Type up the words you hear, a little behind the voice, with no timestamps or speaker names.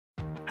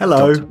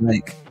Hello. Dr.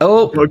 Blake.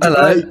 Oh, Dr.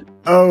 hello. Blake.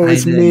 Oh,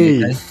 it's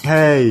me. Okay?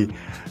 Hey.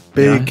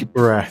 Big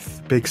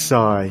breath, big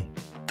sigh.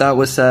 That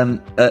was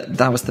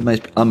the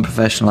most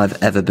unprofessional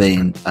I've ever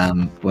been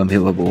when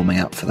people were warming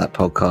up for that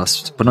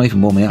podcast. But not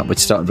even warming up. We'd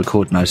started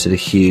recording. I just did a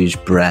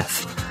huge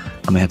breath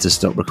and we had to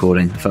stop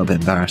recording. I felt a bit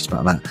embarrassed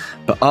about that.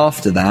 But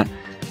after that,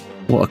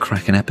 what a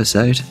cracking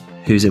episode.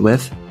 Who's it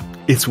with?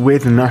 It's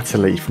with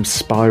Natalie from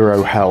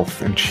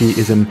Spirohealth, and she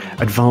is an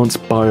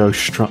Advanced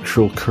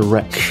Biostructural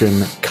Correction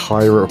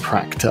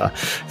chiropractor.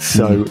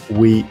 So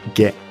we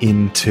get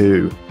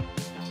into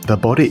the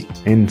body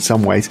in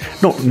some ways,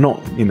 not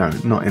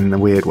in the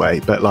weird way,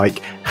 but like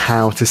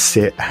how to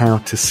sit, how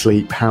to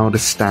sleep, how to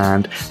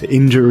stand, the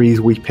injuries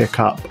we pick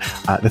up,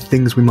 the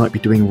things we might be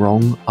doing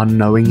wrong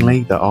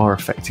unknowingly that are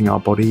affecting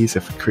our bodies,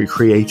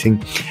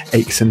 creating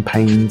aches and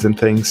pains and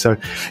things. So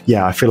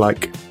yeah, I feel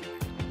like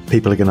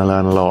people are going to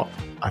learn a lot.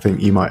 I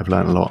think you might have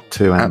learned a lot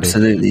too, Andy.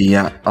 Absolutely,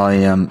 yeah.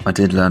 I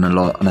did learn a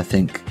lot, and I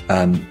think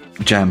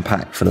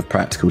jam-packed full of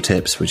practical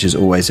tips, which is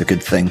always a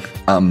good thing.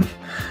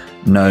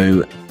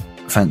 No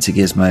fancy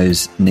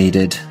gizmos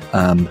needed,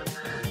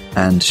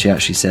 and she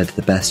actually said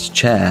the best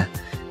chair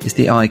is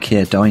the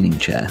IKEA dining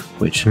chair,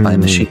 which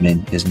I'm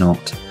assuming is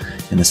not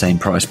in the same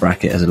price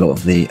bracket as a lot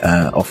of the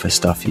office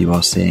stuff you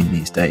are seeing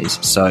these days.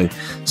 So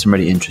some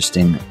really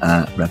interesting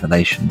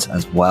revelations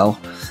as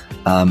well,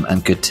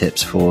 and good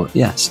tips for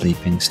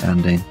sleeping,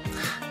 standing,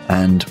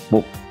 and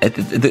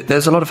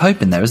there's a lot of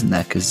hope in there, isn't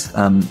there? Because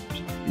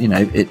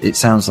it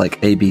sounds like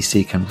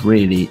ABC can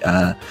really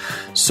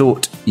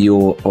sort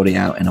your body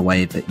out in a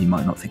way that you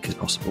might not think is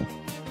possible.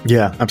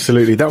 Yeah,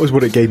 absolutely. That was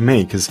what it gave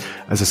me, because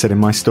as I said in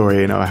my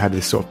story, I had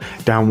this sort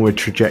of downward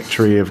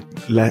trajectory of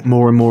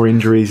more and more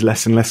injuries,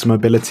 less and less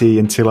mobility,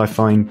 until I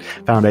found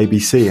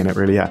ABC, and it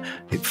really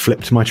it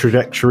flipped my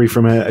trajectory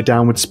from a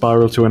downward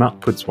spiral to an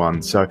upwards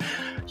one. So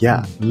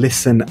yeah,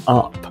 listen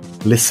up,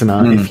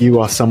 listener, if you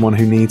are someone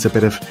who needs a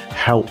bit of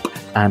help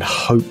and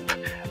hope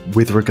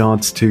with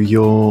regards to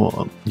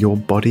your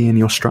body and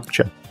your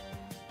structure.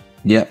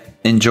 Yep,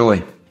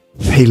 enjoy.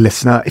 Hey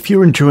listener, if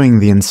you're enjoying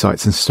the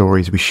insights and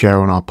stories we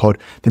share on our pod,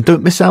 then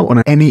don't miss out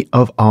on any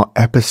of our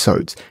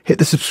episodes. Hit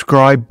the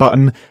subscribe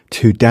button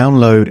to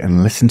download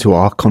and listen to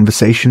our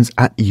conversations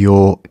at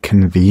your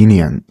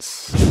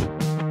convenience.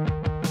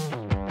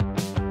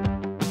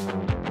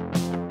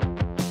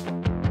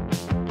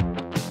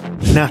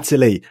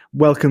 Natalie,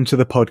 welcome to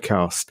the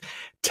podcast.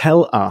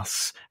 Tell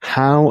us,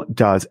 how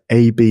does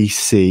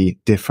ABC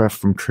differ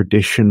from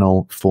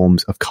traditional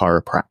forms of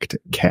chiropractic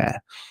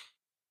care?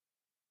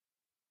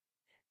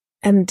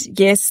 And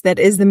yes, that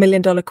is the $1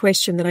 million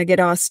question that I get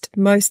asked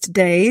most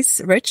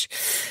days, Rich.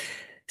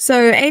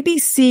 So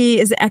ABC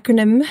is an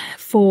acronym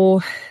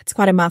for, it's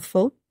quite a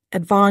mouthful,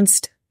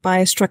 Advanced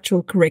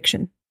Biostructural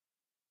Correction.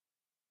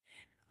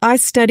 I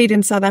studied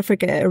in South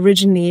Africa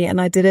originally,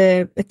 and I did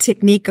a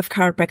technique of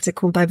chiropractic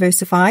called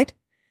diversified.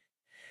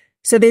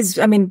 So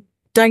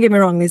don't get me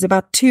wrong, there's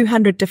about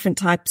 200 different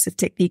types of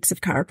techniques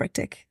of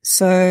chiropractic.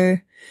 So,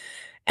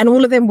 and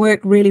all of them work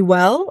really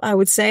well, I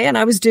would say. And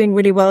I was doing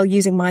really well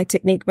using my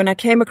technique. When I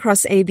came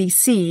across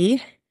ABC,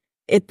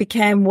 it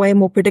became way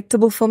more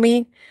predictable for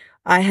me.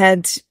 I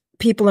had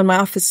people in my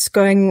office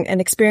going and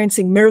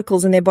experiencing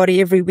miracles in their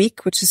body every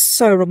week, which is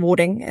so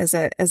rewarding as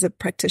a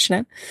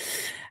practitioner.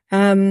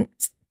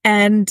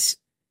 And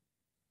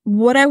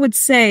what I would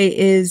say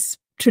is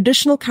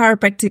traditional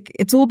chiropractic,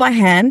 it's all by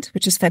hand,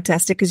 which is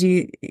fantastic because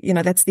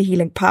that's the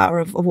healing power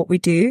of what we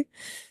do.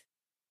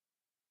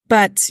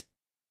 But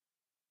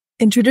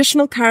in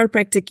traditional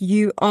chiropractic,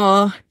 you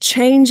are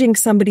changing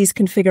somebody's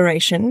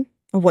configuration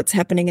of what's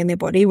happening in their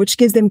body, which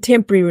gives them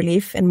temporary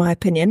relief, in my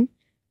opinion.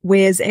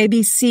 Whereas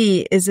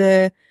ABC is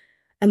a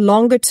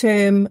longer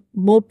term,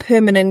 more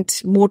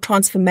permanent, more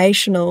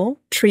transformational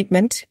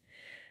treatment,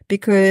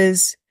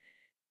 because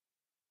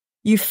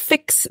you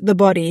fix the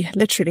body,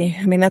 literally.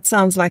 That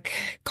sounds like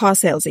car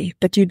salesy,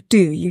 but you do.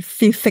 You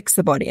fix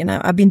the body. And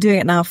I've been doing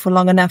it now for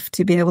long enough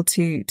to be able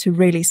to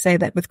really say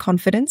that with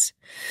confidence.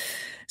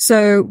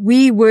 So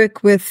we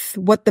work with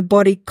what the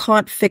body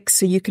can't fix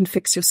so you can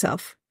fix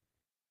yourself.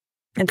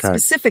 And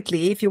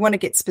specifically, if you want to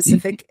get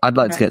specific. I'd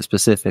like to get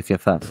specific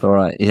if that's all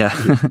right.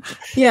 Yeah.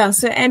 Yeah.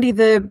 So Andy,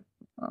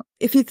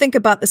 if you think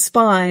about the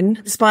spine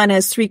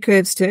has 3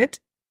 curves to it.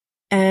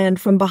 And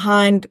from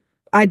behind,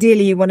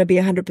 ideally you want to be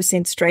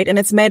 100% straight. And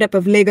it's made up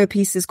of Lego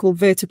pieces called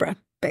vertebra,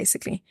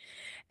 basically.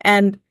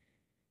 And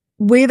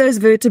where those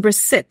vertebrae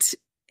sit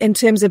in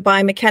terms of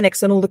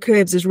biomechanics and all the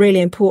curves is really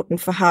important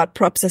for how it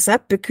props us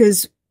up,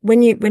 because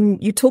when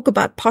you talk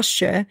about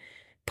posture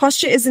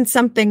isn't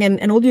something,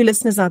 and all you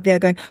listeners out there are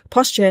going,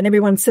 posture, and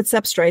everyone sits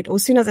up straight. Or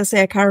as soon as I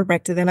say a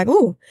chiropractor, they're like,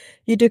 oh,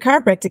 you do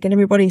chiropractic, and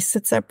everybody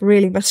sits up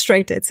really much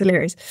straighter. It's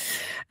hilarious.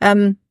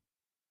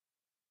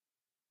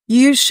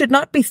 You should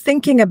not be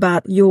thinking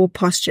about your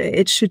posture.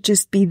 It should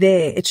just be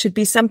there. It should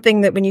be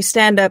something that when you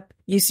stand up,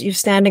 you're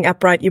standing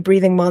upright, you're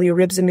breathing well, your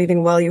ribs are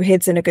moving well, your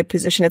head's in a good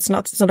position. It's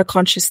not a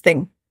conscious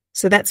thing.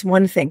 So that's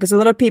one thing, because a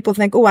lot of people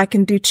think, oh, I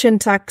can do chin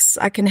tucks.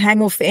 I can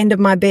hang off the end of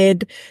my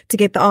bed to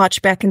get the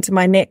arch back into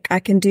my neck. I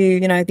can do,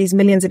 these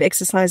millions of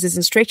exercises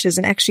and stretches,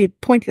 and actually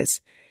pointless.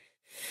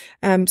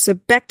 So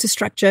back to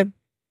structure.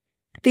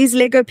 These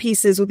Lego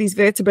pieces or these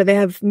vertebrae, they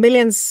have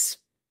millions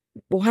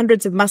or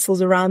hundreds of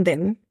muscles around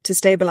them to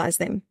stabilize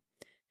them.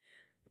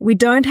 We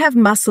don't have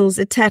muscles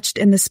attached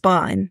in the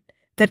spine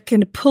that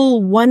can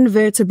pull one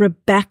vertebra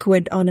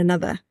backward on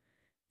another.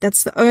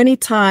 That's the only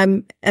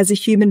time as a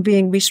human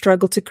being we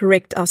struggle to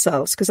correct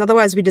ourselves, because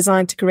otherwise we're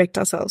designed to correct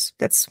ourselves.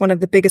 That's one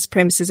of the biggest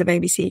premises of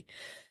ABC.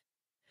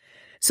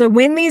 So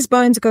when these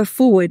bones go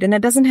forward, and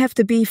it doesn't have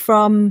to be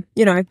from,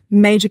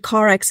 major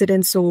car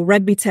accidents or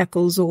rugby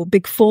tackles or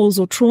big falls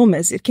or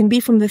traumas. It can be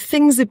from the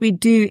things that we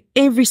do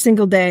every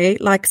single day,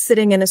 like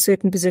sitting in a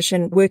certain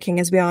position,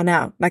 working as we are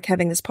now, like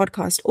having this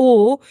podcast,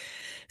 or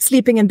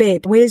sleeping in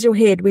bed. Where's your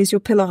head? Where's your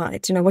pillow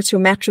height? What's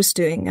your mattress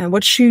doing?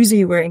 What shoes are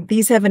you wearing?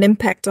 These have an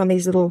impact on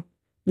these little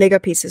Lego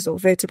pieces or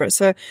vertebrae.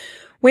 So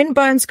when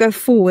bones go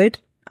forward,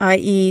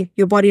 i.e.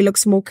 your body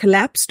looks more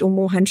collapsed or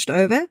more hunched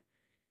over,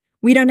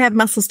 we don't have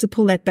muscles to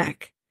pull that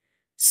back.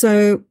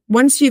 So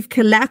once you've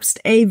collapsed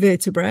a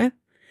vertebra,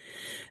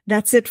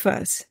 that's it for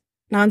us.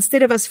 Now,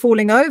 instead of us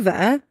falling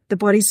over, the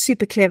body's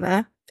super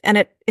clever and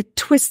it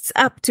twists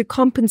up to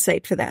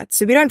compensate for that.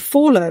 So we don't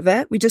fall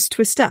over, we just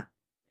twist up.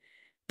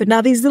 But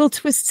now these little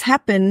twists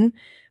happen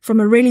from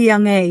a really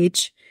young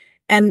age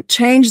and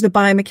change the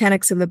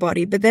biomechanics of the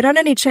body. But they don't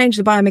only change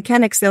the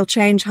biomechanics, they'll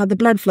change how the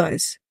blood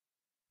flows.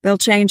 They'll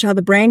change how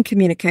the brain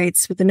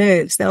communicates with the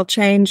nerves. They'll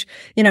change,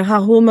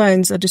 how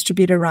hormones are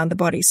distributed around the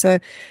body. So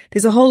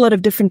there's a whole lot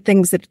of different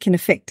things that can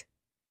affect.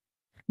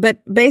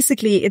 But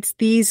basically, it's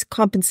these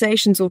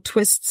compensations or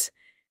twists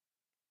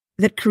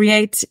that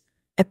create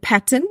a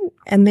pattern.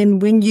 And then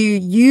when you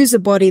use a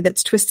body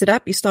that's twisted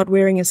up, you start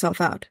wearing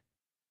yourself out.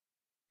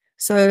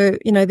 So,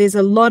 there's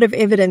a lot of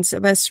evidence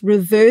of us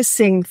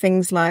reversing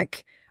things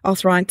like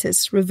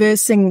arthritis,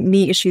 reversing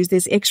knee issues.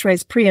 There's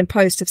x-rays pre and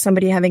post of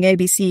somebody having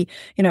ABC,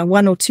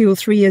 1 or 2 or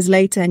 3 years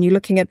later, and you're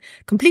looking at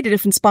completely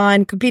different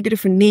spine, completely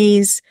different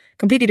knees,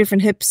 completely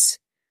different hips.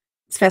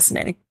 It's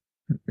fascinating.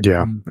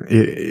 Yeah,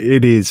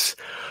 it is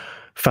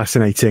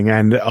fascinating,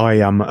 and I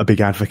am a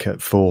big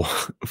advocate for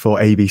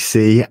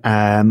ABC.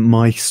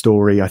 My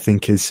story, I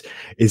think, is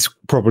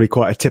probably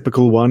quite a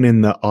typical one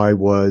in that I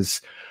was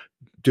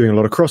doing a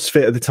lot of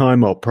CrossFit at the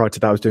time, or prior to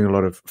that I was doing a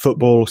lot of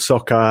football,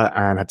 soccer,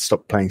 and had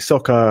stopped playing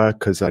soccer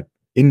because I had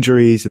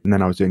injuries, and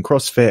then I was doing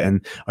CrossFit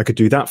and I could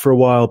do that for a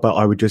while, but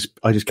I just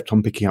kept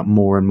on picking up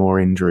more and more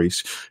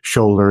injuries,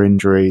 shoulder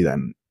injury,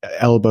 then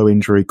elbow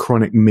injury,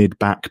 chronic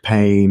mid-back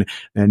pain,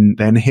 and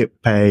then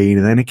hip pain,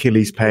 and then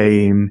Achilles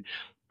pain,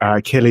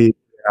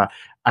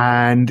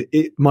 and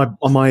my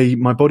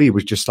body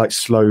was just like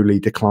slowly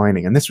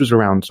declining. And this was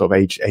around sort of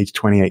age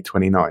 28,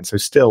 29. So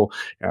still,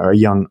 a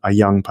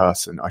young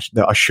person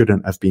that I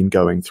shouldn't have been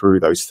going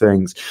through those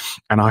things.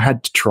 And I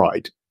had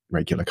tried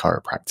regular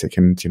chiropractic,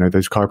 and,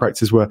 those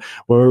chiropractors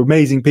were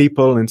amazing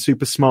people and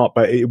super smart,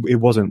 but it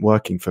wasn't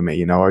working for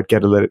me. I'd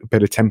get a little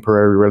bit of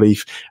temporary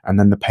relief and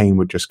then the pain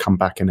would just come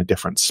back in a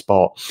different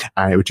spot.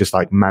 And it was just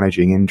like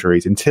managing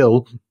injuries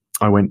until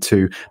I went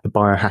to the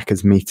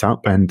Biohackers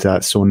meetup and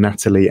saw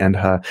Natalie and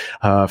her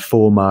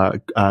former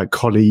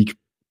colleague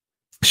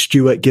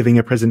Stuart giving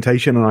a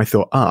presentation, and I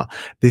thought,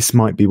 this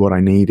might be what I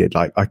needed.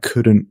 Like, I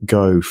couldn't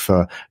go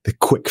for the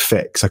quick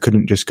fix. I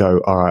couldn't just go,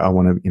 all right, I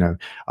want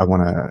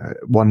to,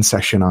 one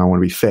session, I want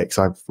to be fixed.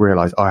 I've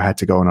realized I had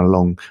to go on a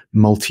long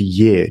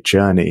multi-year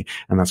journey.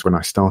 And that's when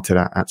I started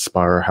at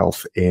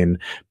Spirohealth in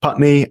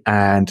Putney,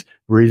 and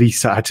really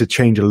had to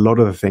change a lot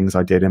of the things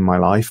I did in my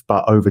life.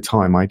 But over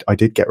time, I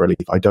did get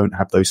relief. I don't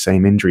have those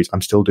same injuries.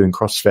 I'm still doing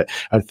CrossFit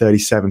at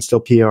 37,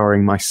 still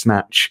PRing my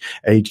snatch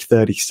age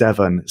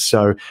 37.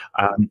 So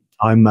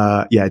I'm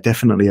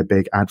definitely a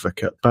big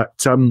advocate. But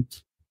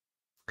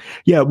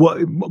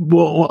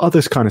what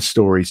other kind of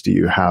stories do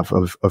you have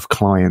of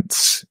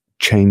clients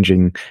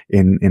changing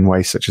in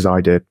ways such as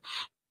I did?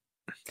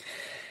 I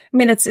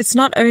mean, it's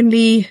not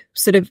only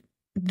sort of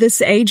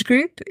this age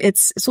group,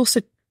 it's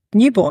also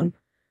newborn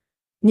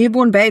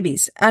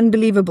babies.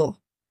 Unbelievable.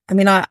 I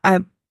mean, I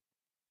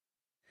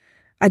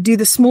do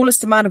the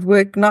smallest amount of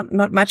work, not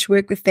much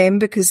work with them,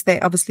 because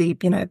they're obviously,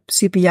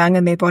 super young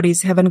and their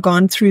bodies haven't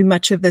gone through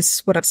much of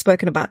this, what I've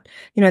spoken about.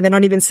 They're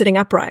not even sitting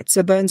upright.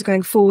 So bones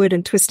going forward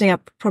and twisting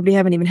up probably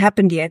haven't even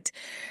happened yet.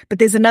 But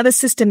there's another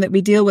system that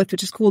we deal with,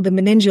 which is called the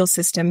meningeal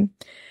system.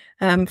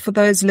 For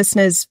those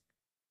listeners,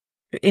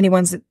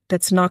 anyone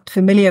that's not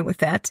familiar with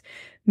that,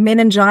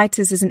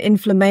 meningitis is an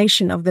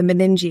inflammation of the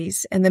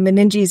meninges, and the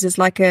meninges is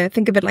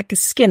think of it like a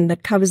skin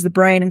that covers the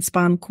brain and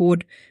spinal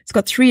cord. It's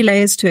got 3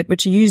 layers to it,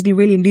 which are usually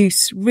really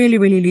loose, really,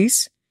 really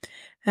loose.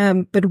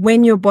 But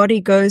when your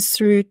body goes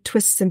through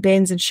twists and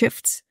bends and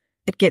shifts,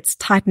 it gets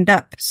tightened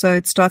up. So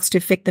it starts to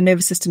affect the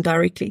nervous system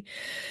directly.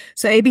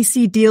 So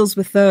ABC deals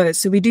with those.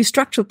 So we do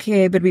structural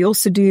care, but we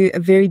also do a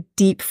very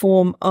deep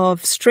form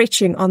of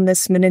stretching on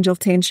this meningeal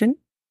tension.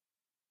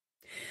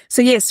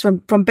 So yes,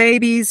 from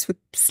babies with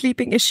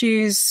sleeping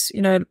issues,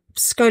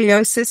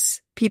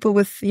 scoliosis, people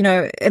with,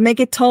 and they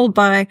get told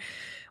by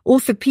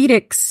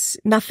orthopedics,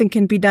 nothing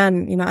can be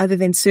done, other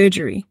than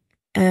surgery.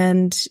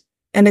 And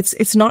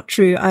it's not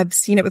true. I've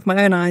seen it with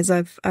my own eyes.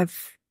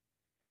 I've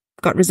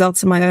got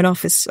results in my own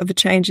office of a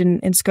change in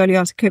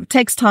scoliosis. It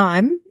takes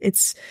time. A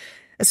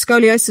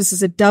scoliosis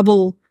is a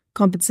double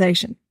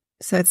compensation.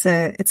 So it's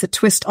a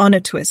twist on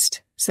a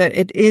twist. So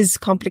it is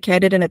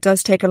complicated and it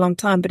does take a long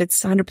time, but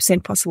it's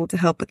 100% possible to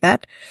help with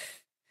that.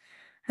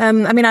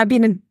 I've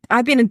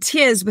been in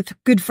tears with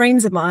good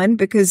friends of mine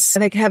because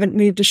they haven't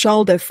moved a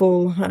shoulder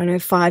for,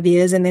 5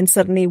 years, and then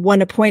suddenly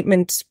one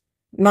appointment,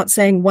 not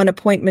saying one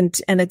appointment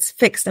and it's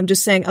fixed. I'm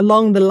just saying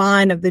along the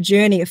line of the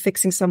journey of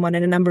fixing someone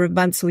in a number of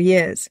months or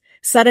years,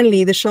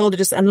 suddenly the shoulder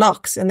just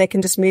unlocks and they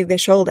can just move their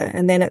shoulder.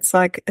 And then it's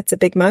a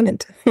big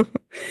moment.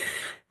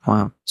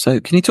 Wow. So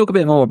can you talk a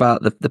bit more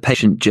about the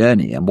patient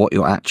journey and what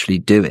you're actually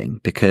doing?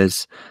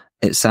 Because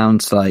it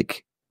sounds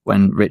like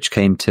when Rich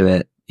came to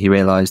it, he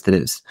realized that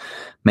it's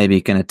maybe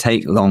going to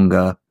take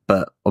longer,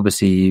 but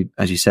obviously,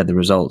 as you said, the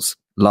results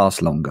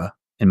last longer,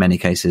 in many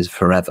cases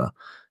forever.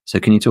 So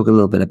can you talk a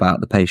little bit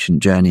about the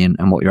patient journey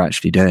and what you're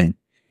actually doing?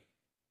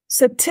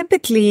 So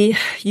typically,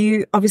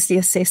 you obviously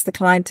assess the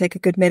client, take a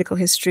good medical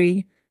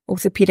history,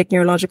 orthopedic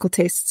neurological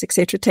tests,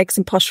 etc., take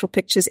some postural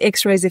pictures,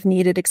 x-rays if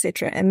needed,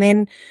 etc. And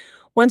then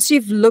once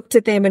you've looked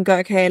at them and go,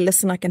 okay,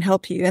 listen, I can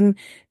help you. And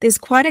there's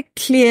quite a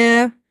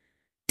clear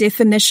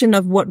definition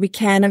of what we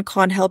can and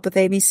can't help with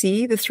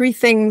ABC. The three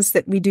things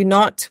that we do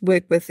not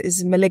work with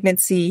is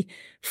malignancy,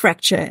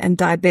 fracture, and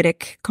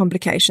diabetic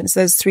complications.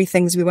 Those three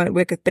things we won't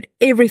work with, but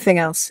everything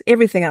else,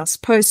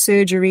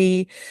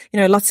 post-surgery,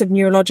 lots of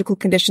neurological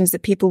conditions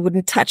that people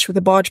wouldn't touch with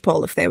a barge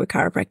pole if they were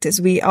chiropractors.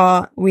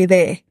 We're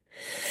there.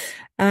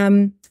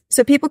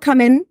 So people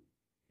come in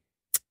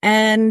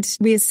and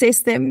we assess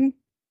them.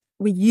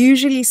 We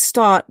usually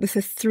start with a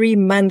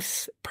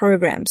 3-month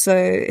program. So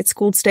it's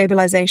called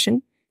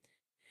stabilization.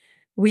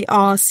 We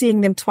are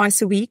seeing them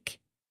twice a week.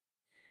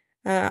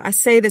 I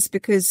say this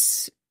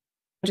because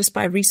just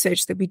by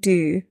research that we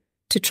do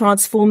to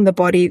transform the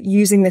body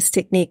using this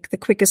technique, the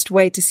quickest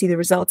way to see the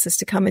results is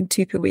to come in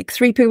 2 per week.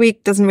 3 per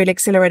week doesn't really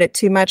accelerate it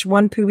too much.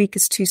 1 per week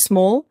is too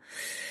small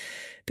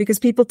because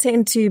people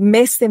tend to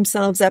mess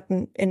themselves up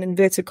in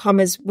inverted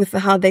commas with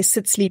how they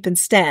sit, sleep, and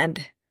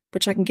stand,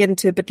 which I can get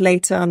into a bit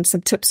later on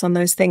some tips on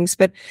those things.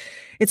 But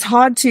it's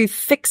hard to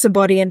fix a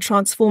body and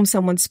transform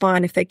someone's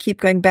spine if they keep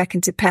going back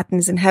into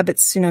patterns and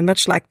habits,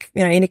 much like,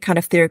 any kind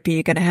of therapy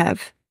you're going to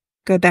have.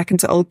 Go back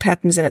into old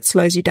patterns and it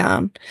slows you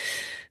down.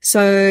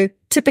 So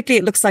typically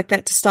it looks like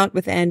that to start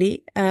with,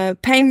 Andy.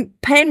 Pain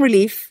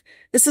relief.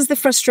 This is the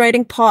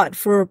frustrating part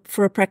for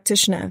a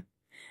practitioner.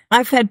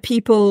 I've had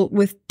people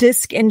with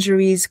disc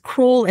injuries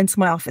crawl into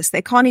my office.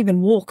 They can't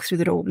even walk through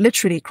the door,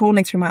 literally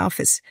crawling through my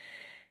office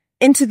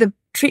into the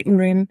treatment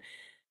room.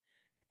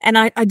 And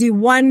I do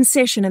one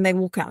session and they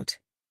walk out.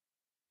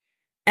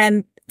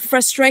 And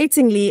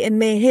frustratingly in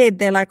their head,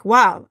 they're like,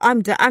 wow,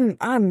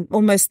 I'm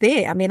almost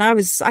there.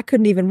 I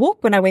couldn't even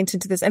walk when I went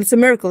into this. And it's a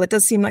miracle. It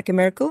does seem like a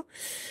miracle.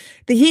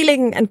 The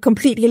healing and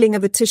complete healing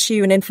of the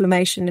tissue and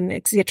inflammation and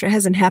et cetera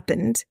hasn't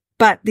happened.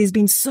 But there's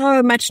been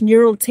so much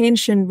neural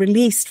tension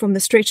released from the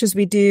stretches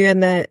we do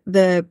and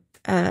the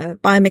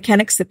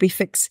biomechanics that we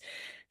fix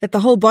that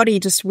the whole body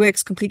just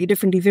works completely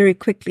differently very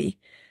quickly.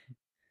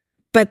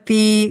 But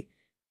the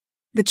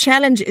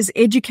challenge is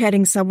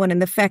educating someone in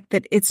the fact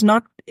that it's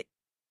not,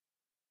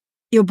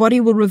 your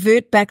body will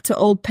revert back to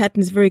old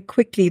patterns very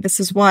quickly. This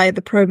is why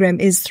the program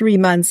is 3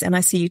 months and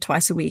I see you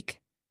twice a week.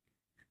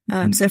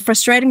 So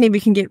frustratingly,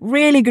 we can get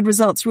really good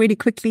results really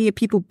quickly.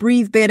 People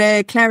breathe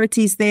better,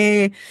 clarity's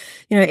there,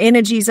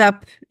 energy's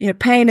up,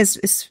 pain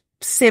is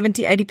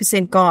 70,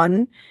 80%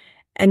 gone.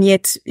 And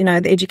yet,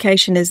 the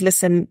education is,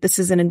 listen, this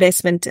is an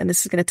investment and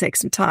this is going to take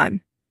some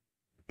time.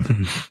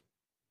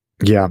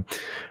 Yeah.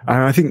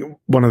 And I think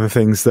one of the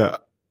things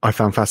that I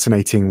found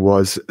fascinating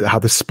was how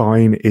the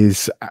spine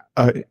is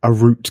a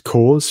root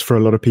cause for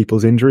a lot of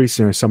people's injuries.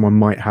 Someone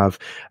might have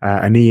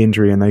a knee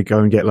injury and they go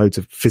and get loads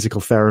of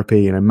physical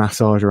therapy and a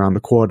massage around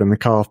the quad and the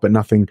calf, but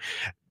nothing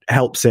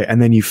helps it.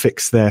 And then you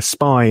fix their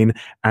spine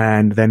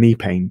and their knee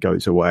pain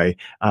goes away.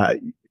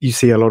 You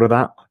see a lot of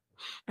that?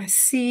 I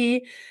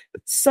see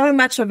so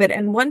much of it.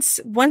 And once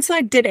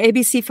I did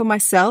ABC for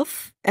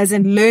myself, as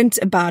in learned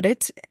about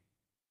it,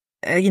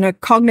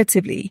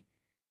 cognitively,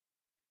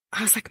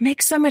 I was like,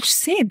 makes so much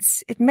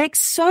sense. It makes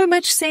so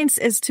much sense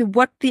as to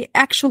what the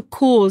actual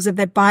cause of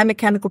that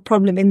biomechanical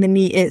problem in the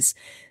knee is.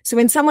 So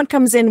when someone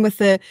comes in with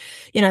and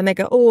they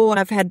go, oh,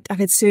 I've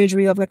had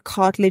surgery, I've got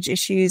cartilage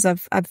issues,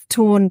 I've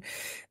torn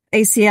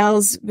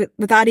ACLs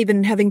without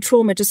even having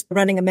trauma, just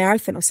running a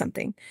marathon or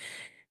something.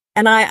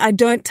 And I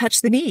don't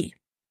touch the knee.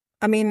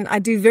 I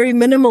do very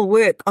minimal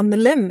work on the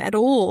limb at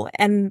all.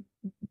 And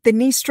the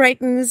knee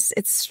straightens,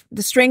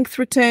 the strength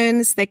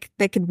returns, they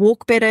can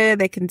walk better,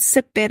 they can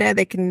sit better,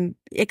 they can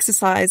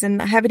exercise,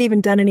 and I haven't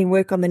even done any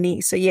work on the knee.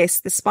 So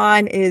yes, the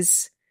spine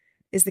is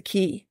the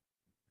key.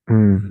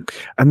 And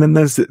then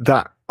there's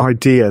that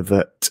idea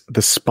that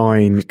the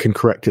spine can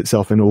correct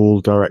itself in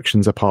all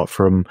directions apart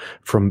from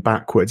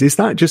backwards. Is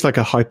that just like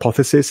a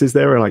hypothesis? Is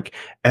there like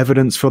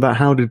evidence for that?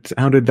 How did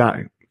that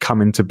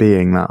come into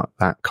being,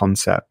 that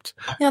concept?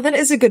 Yeah, that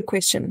is a good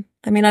question.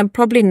 I mean, I'm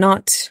probably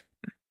not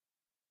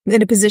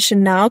in a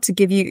position now to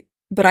give you,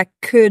 but I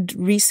could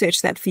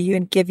research that for you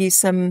and give you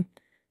some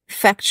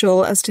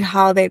factual as to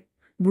how they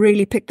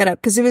really picked that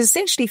up. Because it was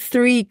essentially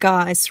three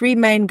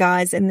main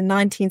guys in the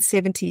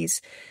 1970s.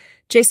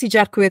 Jesse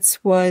Jatkowitz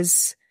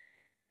was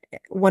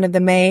one of the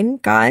main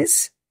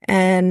guys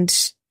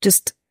and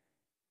just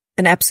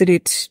an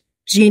absolute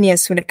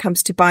genius when it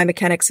comes to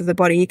biomechanics of the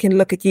body. He can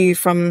look at you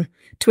from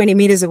 20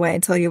 meters away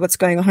and tell you what's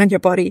going on in your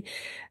body.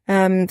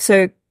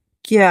 So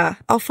yeah,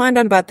 I'll find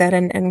out about that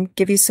and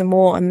give you some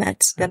more on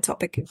that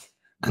topic.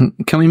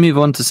 Can we move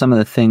on to some of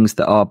the things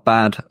that are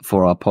bad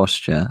for our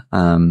posture,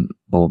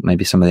 or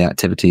maybe some of the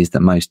activities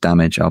that most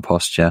damage our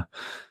posture,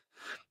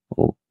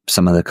 or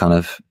some of the kind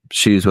of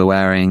shoes we're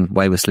wearing,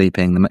 way we're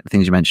sleeping, the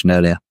things you mentioned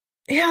earlier?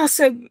 Yeah,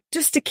 so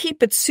just to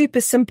keep it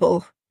super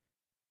simple,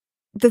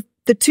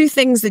 the two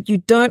things that you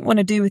don't want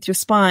to do with your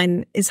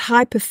spine is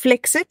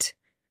hyperflex it.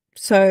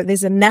 So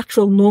there's a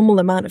natural normal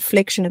amount of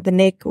flexion of the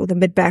neck or the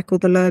mid back or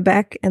the lower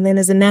back. And then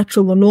there's a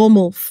natural or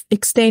normal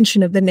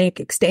extension of the neck,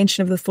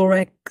 extension of the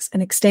thorax,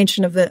 and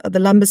extension of the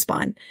lumbar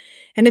spine.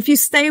 And if you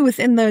stay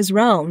within those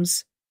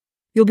realms,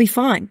 you'll be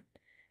fine.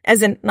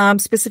 Now I'm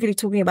specifically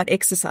talking about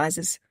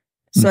exercises.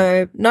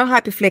 So no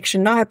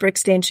hyperflexion, no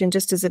hyperextension,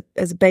 just as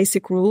a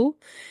basic rule.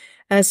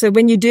 So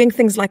when you're doing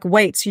things like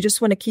weights, you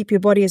just want to keep your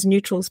body as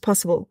neutral as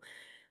possible.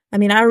 I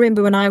mean, I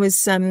remember when I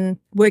was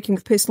working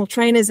with personal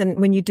trainers, and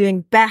when you're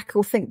doing back,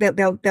 or think that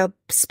they'll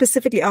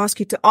specifically ask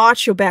you to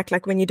arch your back,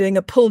 like when you're doing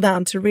a pull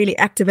down, to really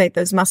activate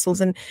those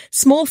muscles. And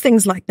small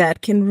things like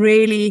that can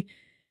really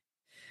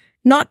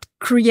not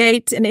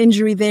create an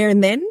injury there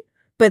and then,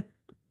 but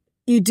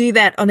you do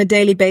that on a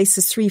daily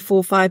basis, 3,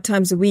 4, 5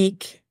 times a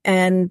week,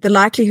 and the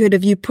likelihood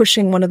of you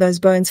pushing one of those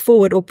bones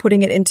forward or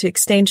putting it into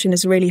extension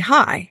is really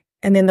high.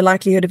 And then the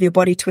likelihood of your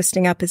body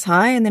twisting up is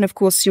high. And then, of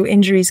course, your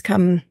injuries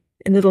come,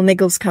 and little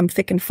niggles come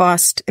thick and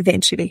fast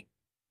eventually.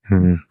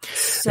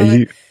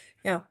 So,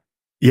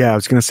 yeah, I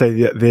was going to say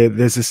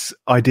there's this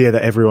idea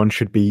that everyone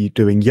should be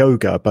doing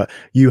yoga, but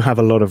you have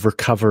a lot of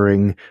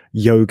recovering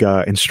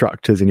yoga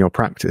instructors in your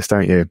practice,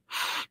 don't you?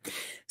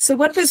 So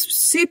what was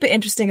super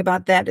interesting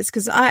about that is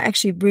because I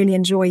actually really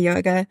enjoy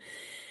yoga.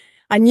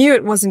 I knew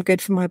it wasn't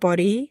good for my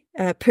body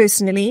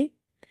personally.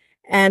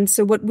 And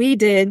so what we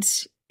did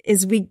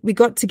is we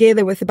got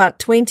together with about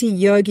 20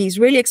 yogis,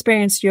 really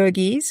experienced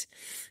yogis,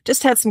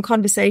 just had some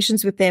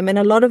conversations with them. And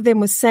a lot of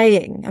them were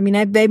saying, I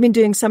mean, they've been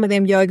doing some of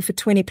them yoga for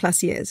 20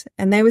 plus years.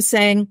 And they were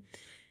saying,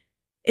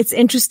 it's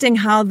interesting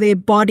how their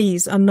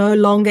bodies are no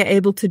longer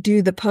able to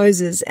do the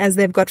poses as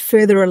they've got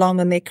further along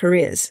in their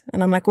careers.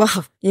 And I'm like,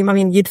 well,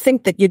 you'd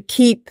think that you'd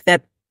keep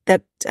that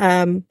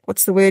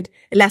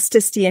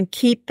elasticity, and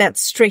keep that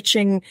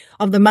stretching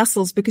of the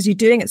muscles because you're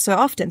doing it so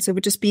often. So it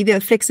would just be there.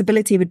 The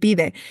flexibility would be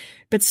there.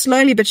 But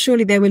slowly but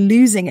surely they were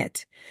losing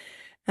it.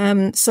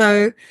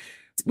 So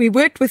we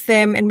worked with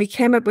them and we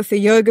came up with a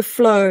yoga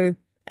flow,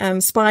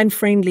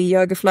 spine-friendly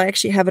yoga flow. I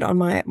actually have it on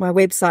my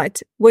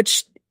website,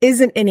 which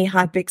isn't any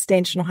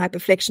hyperextension or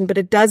hyperflexion, but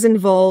it does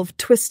involve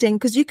twisting,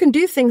 because you can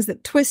do things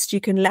that twist.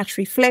 You can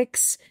laterally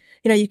flex.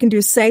 You can do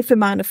a safe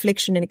amount of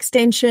flexion and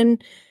extension.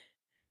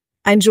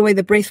 I enjoy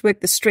the breath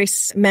work, the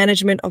stress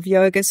management of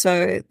yoga.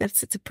 So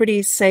it's a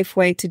pretty safe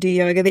way to do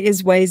yoga. There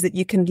is ways that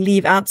you can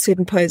leave out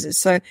certain poses.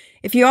 So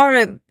if you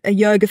are a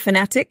yoga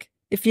fanatic,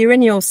 if you're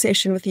in your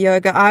session with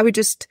yoga, I would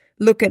just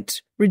look at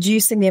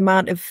reducing the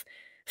amount of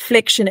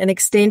flexion and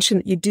extension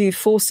that you do,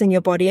 forcing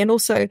your body. And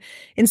also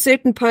in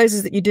certain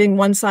poses that you're doing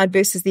one side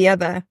versus the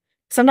other,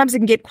 sometimes it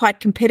can get quite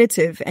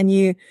competitive, and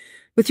you,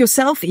 with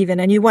yourself even,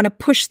 and you want to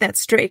push that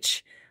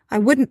stretch. I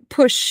wouldn't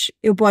push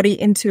your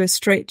body into a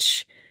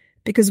stretch,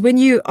 because when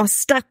you are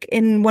stuck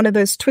in one of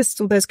those twists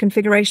or those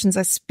configurations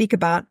I speak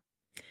about,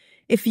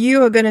 if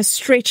you are going to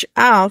stretch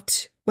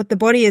out what the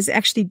body is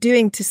actually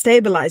doing to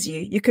stabilize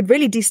you, you could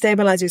really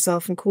destabilize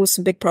yourself and cause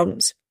some big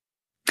problems.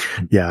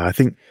 Yeah, I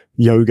think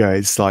yoga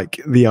is like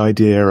the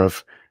idea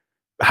of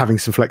having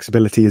some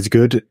flexibility is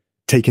good.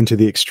 Taken to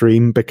the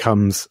extreme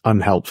becomes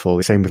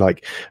unhelpful. Same with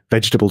like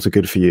vegetables are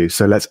good for you,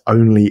 so let's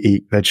only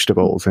eat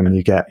vegetables, and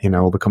you get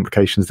all the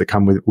complications that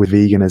come with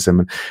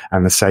veganism,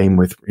 and the same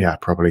with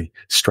probably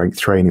strength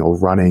training or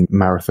running,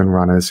 marathon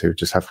runners who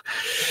just have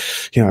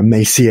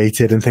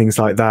emaciated and things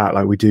like that.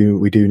 Like we do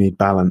need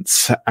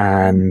balance,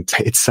 and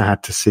it's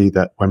sad to see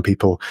that when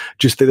people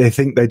they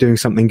think they're doing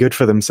something good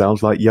for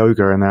themselves like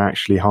yoga, and they're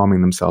actually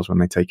harming themselves when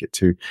they take it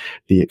to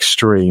the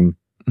extreme.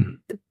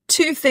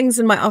 Two things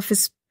in my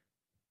office.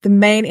 The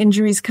main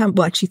injuries come,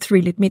 well, actually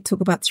 3. Let me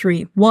talk about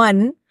 3.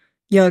 1,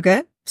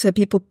 yoga. So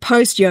people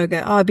post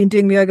yoga. Oh, I've been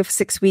doing yoga for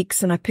 6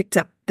 weeks and I picked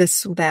up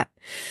this or that.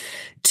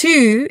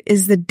 2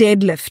 is the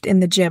deadlift in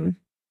the gym.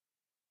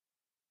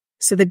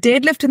 So the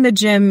deadlift in the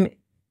gym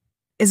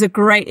is a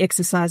great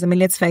exercise. I mean,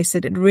 let's face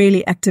it, it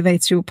really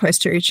activates your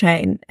posterior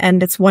chain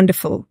and it's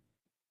wonderful.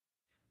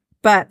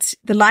 but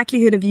the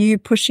likelihood of you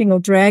pushing or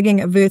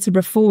dragging a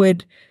vertebra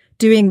forward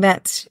doing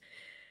that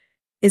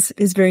is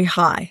very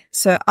high.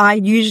 So I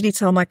usually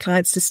tell my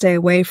clients to stay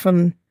away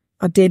from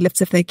our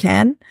deadlifts if they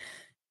can.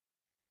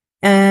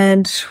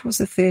 And what's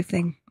the third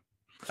thing?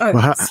 Oh,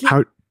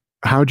 well,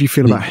 how do you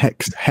feel about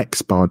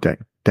hex bar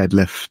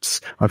deadlifts?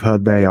 I've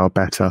heard they are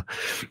better.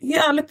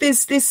 Yeah, look,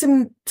 there's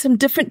some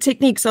different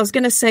techniques. I was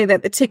going to say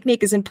that the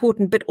technique is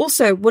important, but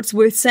also what's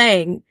worth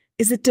saying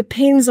is it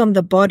depends on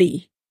the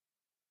body.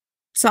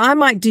 So I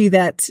might do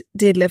that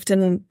deadlift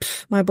and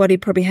my body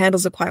probably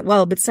handles it quite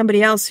well, but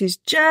somebody else who's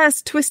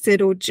just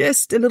twisted or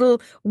just a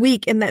little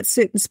weak in that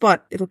certain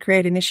spot, it'll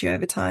create an issue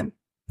over time.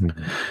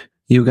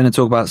 You were going to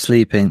talk about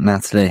sleeping,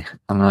 Natalie,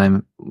 and I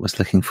was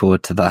looking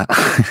forward to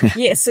that.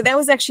 Yes, so that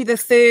was actually the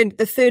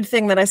third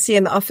thing that I see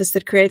in the office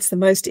that creates the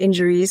most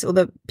injuries, or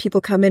that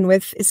people come in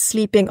with, is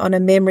sleeping on a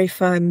memory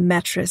foam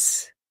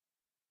mattress.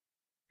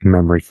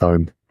 Memory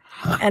foam.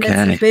 And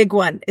it's a big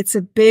one. It's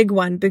a big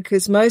one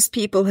because most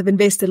people have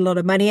invested a lot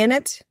of money in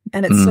it,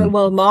 and it's so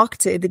well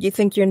marketed that you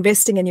think you're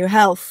investing in your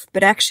health,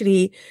 but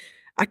actually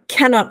I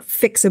cannot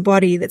fix a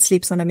body that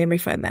sleeps on a memory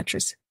foam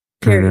mattress.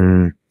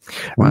 Period.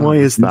 Wow, why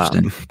is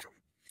that?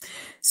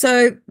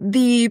 So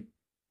the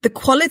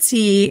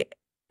quality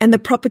and the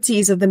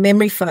properties of the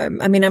memory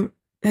foam. I mean,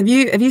 have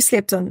you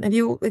slept on? Have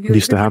you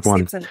used to have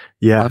one?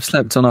 Yeah, I've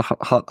slept on a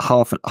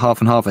half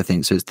and half. I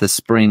think so. It's the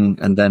spring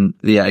and then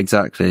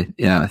exactly.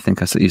 Yeah, I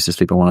think I used to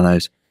sleep on one of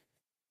those.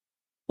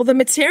 Well, the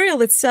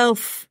material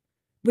itself,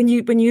 when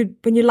you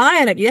lie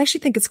on it, you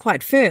actually think it's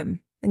quite firm,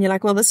 and you're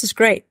like, well, this is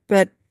great,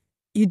 but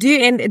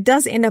it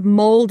does end up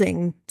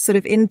molding sort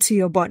of into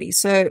your body.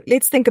 So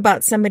let's think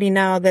about somebody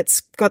now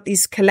that's got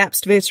these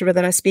collapsed vertebrae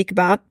that I speak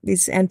about,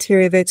 these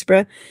anterior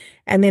vertebrae,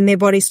 and then their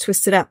body's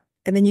twisted up.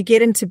 And then you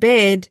get into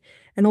bed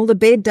and all the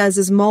bed does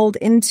is mold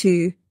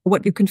into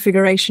what your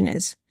configuration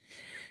is.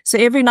 So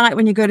every night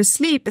when you go to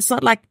sleep, it's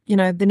not like,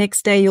 the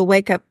next day you'll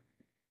wake up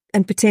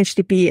and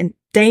potentially be in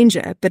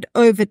danger, but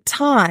over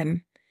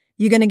time,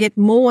 you're going to get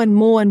more and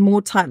more and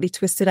more tightly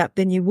twisted up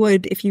than you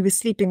would if you were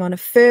sleeping on a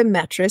firm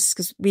mattress,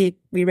 because we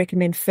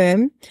recommend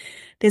firm.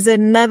 There's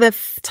another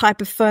type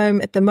of foam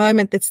at the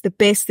moment that's the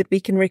best that we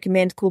can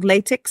recommend called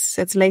latex.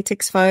 So it's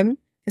latex foam,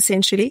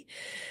 essentially.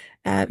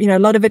 A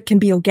lot of it can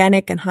be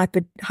organic and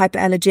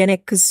hyperallergenic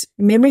because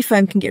memory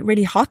foam can get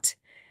really hot,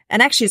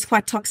 and actually it's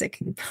quite toxic.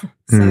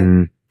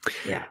 So,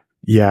 yeah.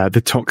 Yeah,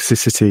 the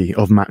toxicity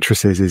of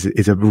mattresses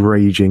is a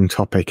raging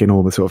topic in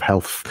all the sort of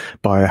health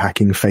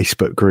biohacking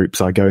Facebook groups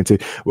I go into.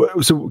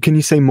 So can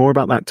you say more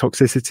about that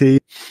toxicity?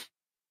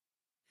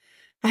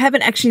 I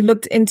haven't actually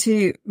looked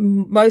into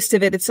most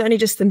of it. It's only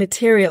just the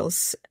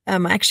materials.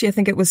 Actually, I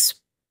think it was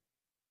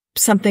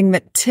something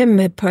that Tim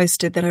had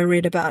posted that I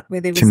read about,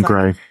 where there was Tim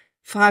Gray.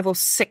 5 or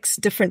 6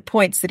 different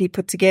points that he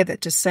put together,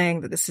 just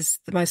saying that this is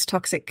the most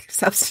toxic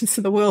substance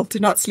in the world. Do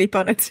not sleep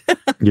on it.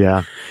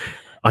 Yeah.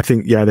 I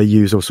think, they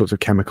use all sorts of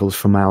chemicals,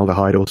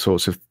 formaldehyde, all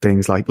sorts of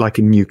things like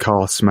a new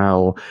car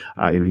smell.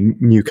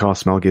 New car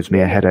smell gives me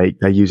a headache.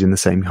 They're using the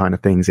same kind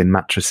of things in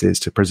mattresses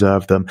to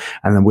preserve them.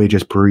 And then we're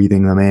just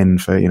breathing them in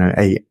for,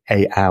 8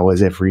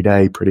 hours every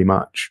day, pretty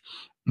much.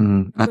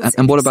 And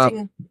what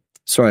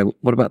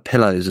about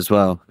pillows as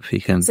well? If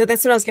you can. So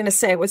that's what I was going to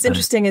say. What's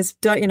interesting is,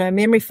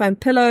 memory foam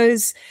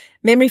pillows,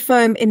 memory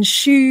foam in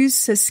shoes.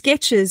 So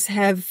Skechers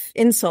have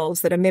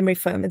insoles that are memory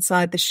foam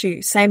inside the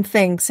shoe. Same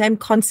thing, same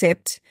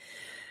concept.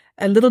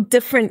 A little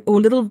different or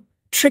a little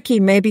tricky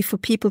maybe for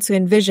people to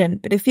envision.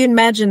 But if you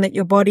imagine that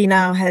your body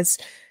now has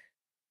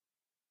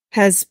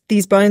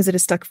these bones that are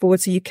stuck forward,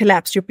 so you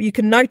collapse, you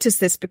can notice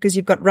this because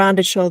you've got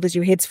rounded shoulders,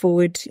 your head's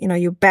forward,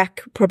 your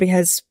back probably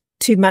has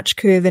too much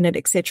curve in it,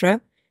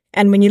 etc.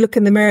 And when you look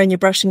in the mirror and you're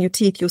brushing your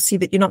teeth, you'll see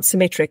that you're not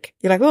symmetric.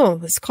 You're like, oh,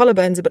 this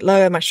collarbone's a bit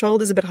lower, my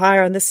shoulder's a bit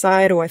higher on this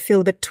side, or I feel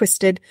a bit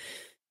twisted.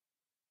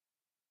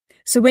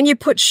 So when you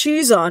put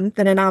shoes on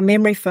that are now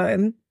memory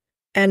foam,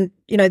 and,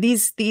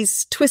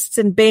 these twists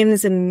and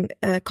bends and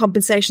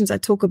compensations I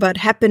talk about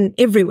happen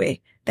everywhere.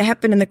 They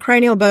happen in the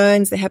cranial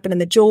bones, they happen in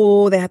the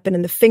jaw, they happen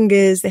in the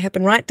fingers, they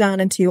happen right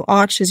down into your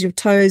arches, your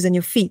toes, and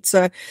your feet.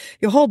 So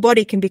your whole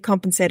body can be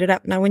compensated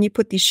up. Now, when you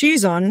put these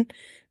shoes on,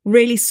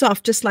 really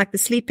soft, just like the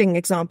sleeping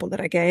example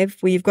that I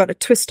gave, where you've got a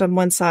twist on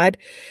one side,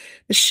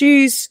 the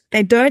shoes,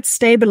 they don't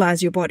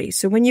stabilize your body.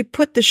 So when you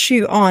put the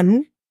shoe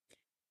on,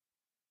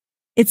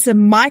 it's a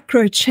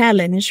micro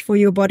challenge for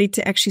your body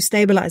to actually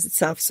stabilize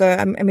itself. So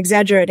I'm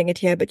exaggerating it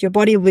here, but your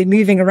body will be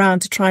moving around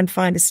to try and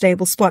find a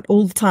stable spot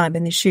all the time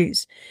in the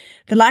shoes.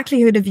 The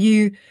likelihood of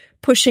you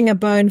pushing a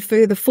bone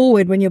further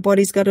forward when your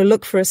body's got to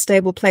look for a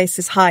stable place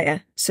is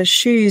higher. So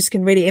shoes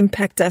can really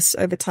impact us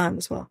over time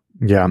as well.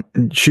 Yeah,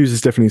 shoes is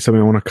definitely something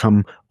I want to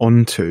come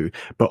onto.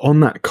 But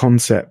on that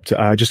concept,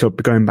 just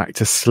going back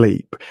to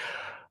sleep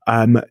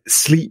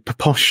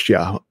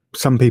posture.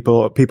 Some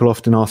people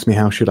often ask me,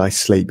 how should I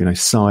sleep?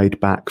 Side,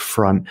 back,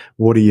 front.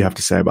 What do you have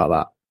to say about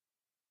that?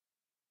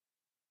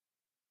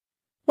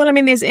 Well, I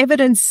mean, there's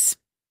evidence,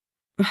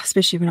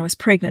 especially when I was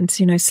pregnant,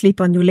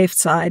 sleep on your left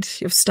side,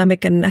 your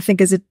stomach. And I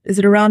think, is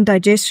it around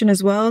digestion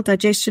as well?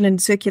 Digestion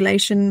and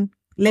circulation.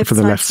 left the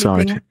side left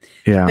sleeping. side.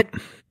 Yeah. But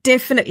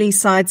definitely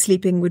side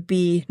sleeping would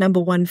be number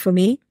one for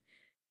me.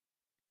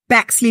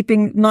 Back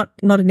sleeping, not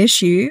an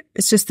issue.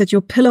 It's just that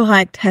your pillow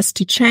height has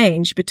to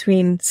change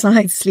between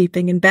side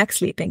sleeping and back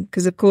sleeping.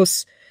 Because, of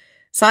course,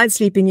 side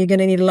sleeping, you're going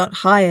to need a lot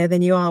higher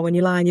than you are when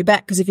you lie on your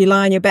back. Because if you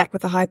lie on your back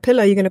with a high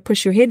pillow, you're going to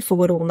push your head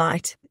forward all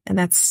night. And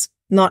that's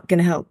not going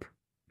to help.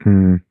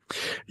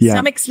 Yeah.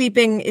 Stomach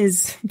sleeping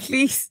is,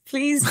 please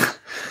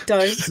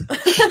don't.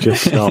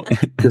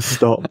 Just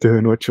stop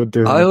doing what you're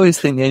doing. I always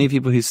think the only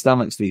people whose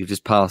stomachs sleep have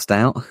just passed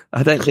out.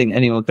 I don't think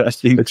anyone could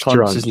actually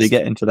consciously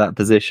get into that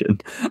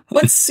position.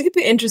 What's super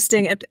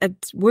interesting at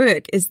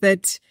work is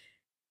that,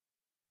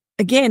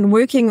 again,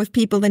 working with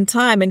people in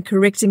time and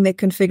correcting their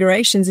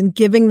configurations and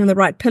giving them the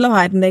right pillow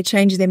height, and they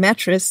change their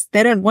mattress,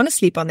 they don't want to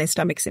sleep on their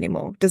stomachs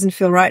anymore. It doesn't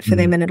feel right for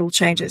them, and it all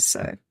changes.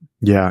 So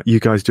yeah, you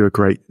guys do a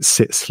great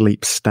sit,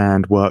 sleep,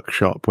 stand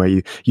workshop where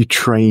you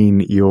train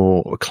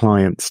your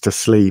clients to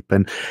sleep.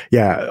 And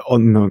yeah,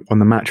 on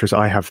the mattress,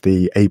 I have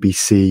the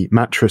ABC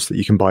mattress that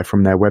you can buy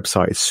from their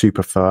website. It's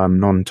super firm,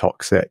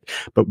 non-toxic.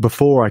 But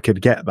before I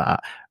could get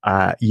that,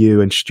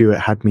 you and Stuart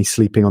had me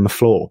sleeping on the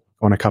floor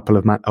on a couple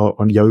of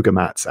on yoga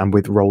mats and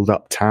with rolled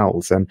up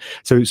towels. And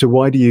so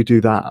why do you do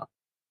that?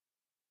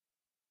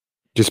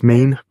 Just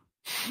mean?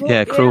 Well,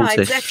 yeah, cruelty.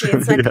 Yeah, exactly.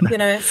 It's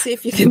like, see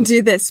if you can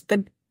do this.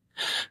 But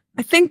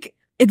I think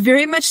it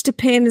very much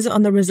depends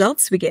on the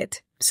results we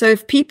get. So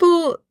if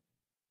people,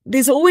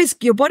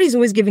 your body's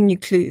always giving you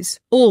clues.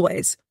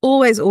 Always.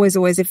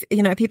 If,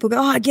 people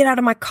go, I get out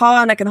of my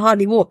car and I can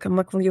hardly walk. I'm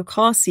like, well, your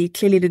car seat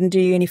clearly didn't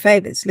do you any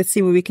favors. Let's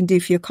see what we can do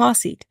for your car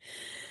seat.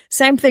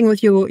 Same thing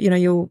with your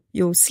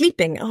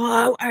sleeping.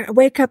 Oh, I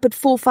wake up at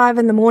 4 or 5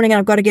 in the morning and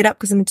I've got to get up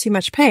because I'm in too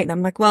much pain.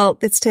 I'm like, well,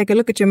 let's take a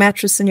look at your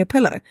mattress and your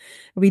pillow.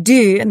 We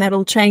do, and that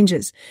all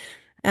changes.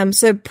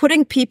 So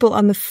putting people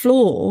on the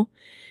floor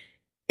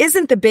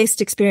isn't the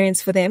best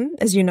experience for them,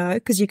 as you know,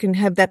 because you can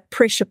have that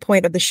pressure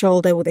point of the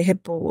shoulder or the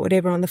hip or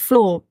whatever on the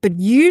floor. But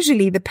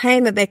usually the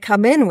pain that they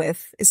come in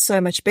with is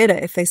so much better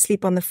if they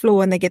sleep on the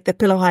floor and they get the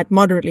pillow height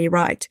moderately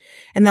right.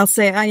 And they'll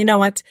say, you know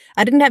what?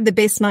 I didn't have the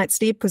best night's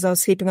sleep because I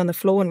was sleeping on the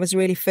floor and was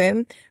really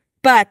firm.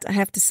 But I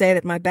have to say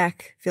that my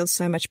back feels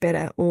so much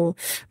better, or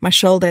my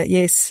shoulder.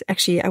 Yes,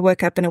 actually, I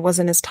woke up and it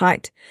wasn't as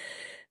tight.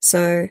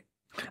 So.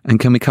 And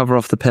can we cover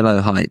off the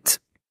pillow height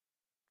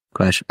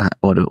question?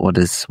 What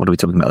are we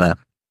talking about there?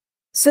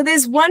 So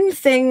there's one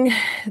thing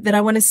that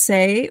I want to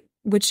say,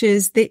 which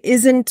is there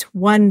isn't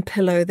one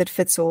pillow that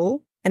fits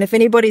all. And if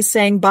anybody's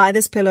saying buy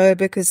this pillow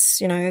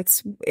because,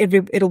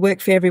 it'll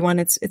work for everyone,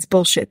 it's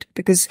bullshit,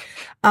 because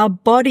our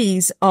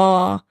bodies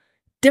are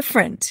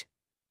different.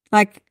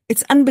 Like,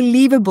 it's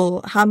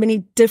unbelievable how many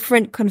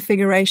different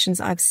configurations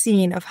I've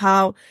seen of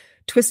how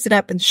twisted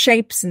up and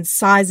shapes and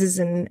sizes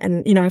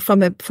and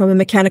from a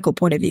mechanical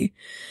point of view.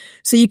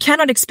 So you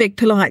cannot expect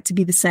pillow height to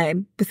be the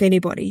same with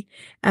anybody.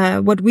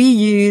 What we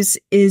use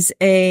is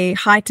a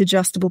height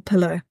adjustable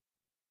pillow.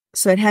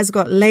 So it has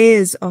got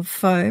layers of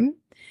foam.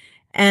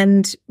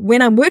 And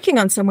when I'm working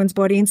on someone's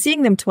body and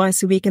seeing them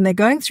twice a week and they're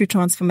going through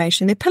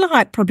transformation, their pillow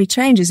height probably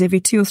changes every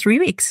 2 or 3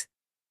 weeks.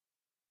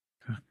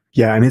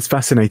 Yeah. And it's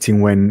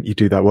fascinating when you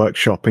do that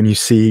workshop and you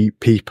see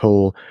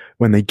people,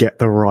 when they get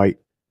the right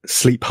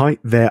sleep height,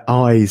 their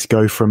eyes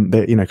go from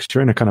because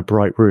you're in a kind of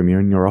bright room, you're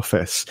in your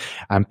office,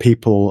 and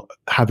people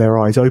have their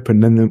eyes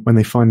open. Then when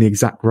they find the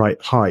exact right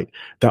height,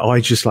 their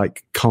eyes just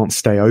can't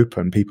stay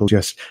open. People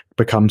just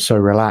become so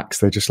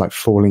relaxed. They're just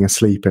falling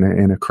asleep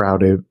in a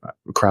crowd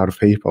of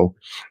people.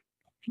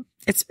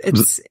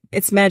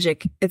 It's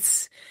magic.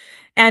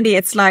 Andy,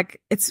 it's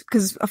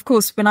because, of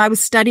course, when I was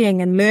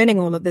studying and learning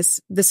all of this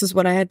is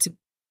what I had to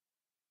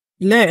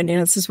learn.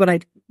 This is what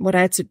I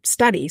had to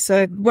study.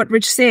 So what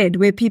Rich said,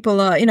 where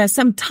people are,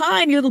 some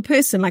tiny little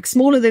person,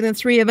 smaller than the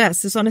 3 of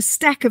us, is on a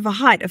stack of a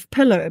height of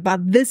pillow about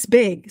this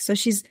big. So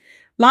she's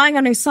lying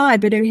on her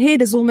side, but her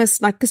head is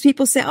almost because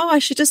people say, I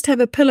should just have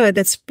a pillow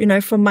that's,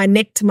 from my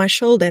neck to my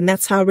shoulder. And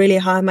that's how really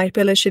high my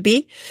pillow should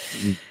be.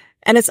 Mm.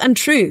 And it's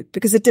untrue,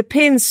 because it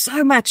depends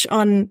so much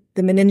on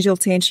the meningeal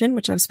tension,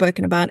 which I've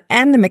spoken about,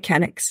 and the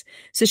mechanics.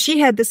 So she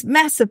had this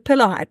massive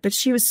pillow height, but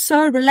she was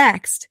so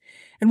relaxed.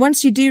 And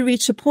once you do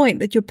reach a point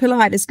that your pillow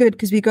height is good,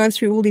 because we go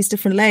through all these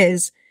different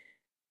layers,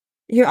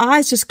 your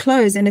eyes just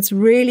close, and it's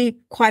really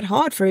quite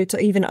hard for her to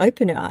even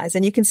open her eyes.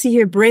 And you can see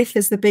her breath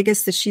is the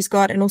biggest that she's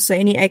got, and also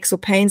any aches or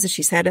pains that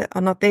she's had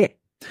are not there.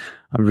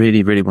 I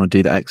really, really want to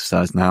do that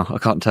exercise now. I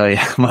can't tell you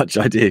how much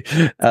I do,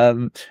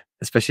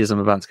 especially as I'm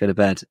about to go to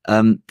bed.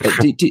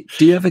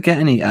 Do you ever get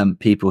any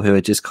people who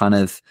are just kind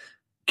of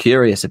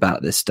curious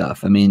about this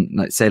stuff? I mean,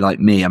 like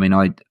me. I mean,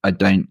 I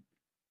don't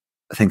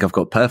think I've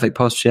got perfect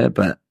posture,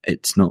 but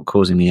it's not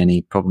causing me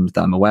any problems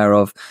that I'm aware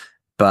of.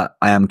 But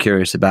I am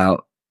curious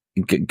about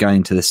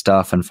going to this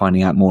stuff and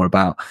finding out more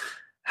about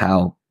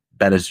how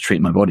better to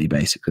treat my body,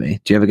 basically.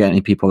 Do you ever get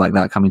any people like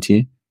that coming to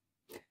you?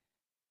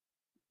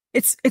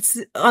 It's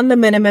on the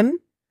minimum.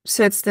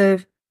 So it's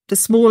the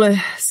smaller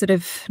sort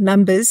of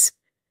numbers.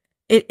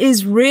 It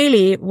is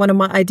really one of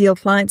my ideal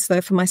clients,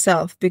 though, for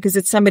myself, because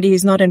it's somebody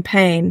who's not in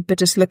pain, but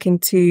just looking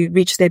to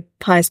reach their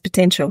highest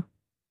potential.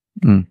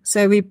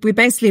 So we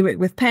basically work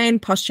with pain,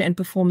 posture, and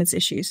performance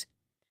issues.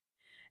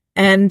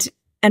 And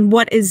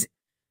what is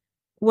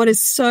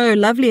so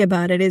lovely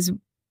about it is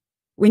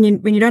when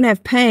you don't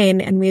have pain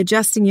and we're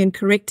adjusting you and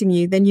correcting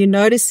you, then you're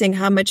noticing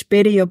how much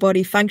better your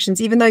body functions,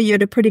 even though you're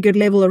at a pretty good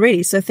level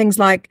already. So things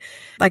like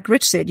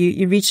Rich said,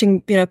 you're reaching,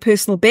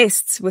 personal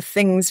bests with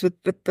things with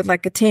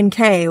like a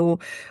 10K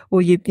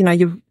or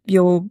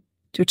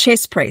your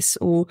chest press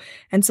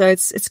and so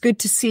it's good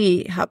to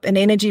see how and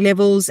energy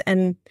levels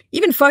and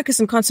even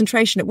focus and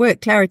concentration at work,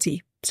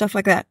 clarity, stuff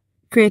like that,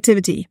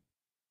 creativity.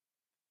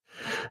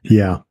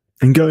 Yeah.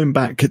 And going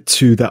back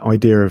to that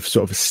idea of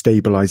sort of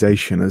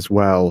stabilization as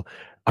well,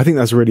 I think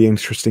that's a really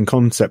interesting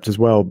concept as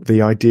well.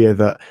 The idea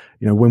that,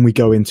 when we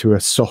go into a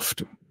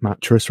soft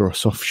mattress or a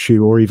soft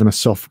shoe or even a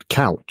soft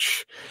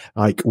couch,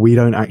 like we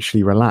don't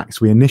actually relax.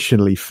 We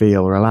initially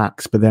feel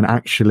relaxed, but then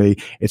actually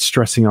it's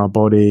stressing our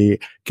body.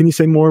 Can you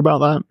say more about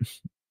that?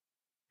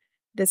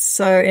 That's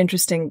so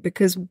interesting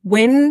because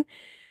when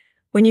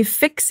you're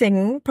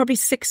fixing probably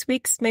 6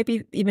 weeks,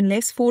 maybe even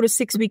less, 4 to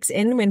 6 weeks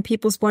in, when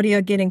people's body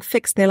are getting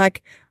fixed, they're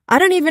like, I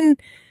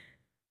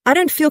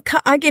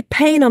get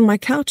pain on my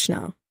couch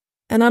now.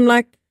 And I'm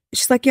like,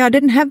 she's like, yeah, I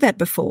didn't have that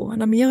before.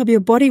 And I'm, yeah, but your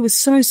body was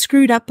so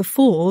screwed up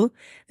before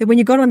that when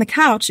you got on the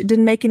couch, it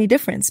didn't make any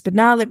difference. But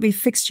now that we've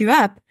fixed you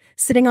up,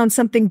 sitting on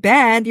something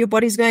bad, your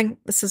body's going,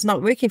 this is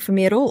not working for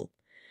me at all.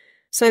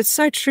 So it's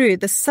so true.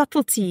 The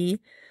subtlety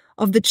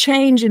of the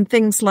change in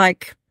things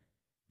like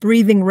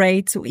breathing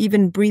rates or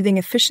even breathing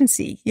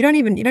efficiency. You don't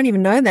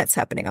even know that's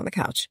happening on the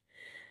couch.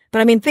 But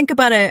I mean, think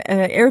about a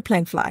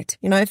airplane flight.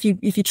 If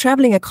you're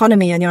traveling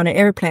economy and you're on an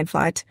airplane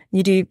flight,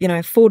 you do,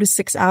 4 to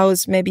 6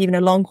 hours, maybe even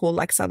a long haul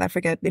like South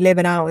Africa,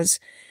 11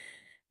 hours.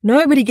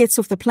 Nobody gets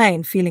off the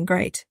plane feeling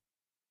great.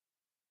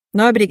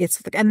 Nobody gets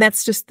off and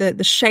that's just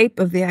the shape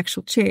of the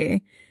actual chair.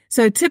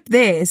 So a tip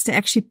there is to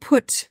actually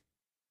put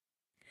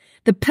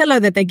the pillow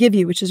that they give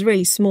you, which is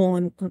really small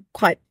and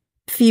quite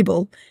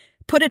feeble,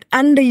 put it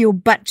under your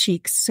butt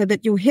cheeks so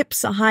that your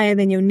hips are higher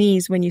than your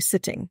knees when you're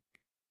sitting.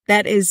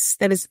 That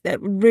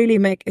really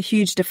make a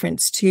huge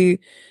difference to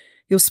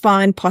your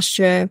spine,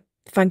 posture,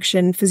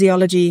 function,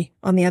 physiology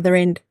on the other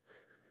end.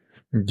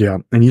 Yeah.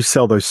 And you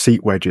sell those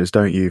seat wedges,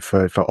 don't you,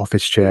 for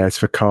office chairs,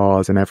 for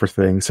cars and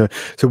everything. So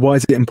why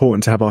is it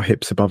important to have our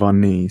hips above our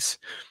knees?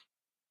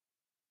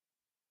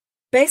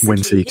 Basically,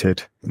 when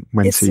seated.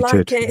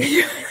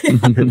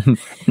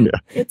 Yeah.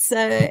 It's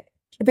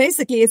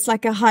basically it's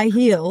like a high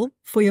heel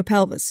for your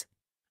pelvis.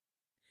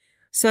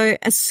 So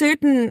a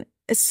certain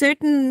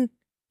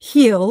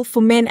heel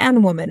for men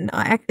and women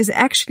is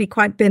actually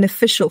quite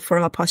beneficial for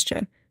our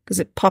posture because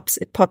it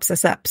pops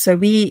us up. So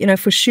we,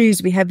 for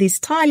shoes, we have these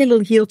tiny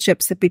little heel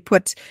chips that we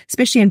put,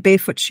 especially in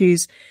barefoot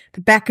shoes,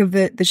 the back of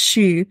the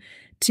shoe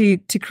to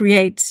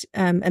create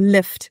a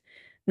lift.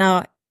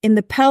 Now in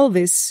the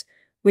pelvis,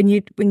 when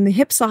the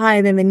hips are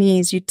higher than the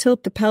knees, you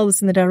tilt the pelvis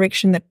in the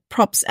direction that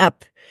props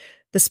up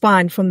the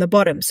spine from the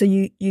bottom. So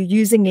you're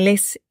using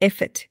less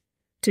effort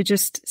to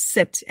just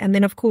sit. And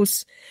then of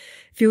course,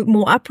 if you're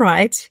more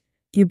upright,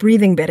 you're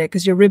breathing better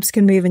because your ribs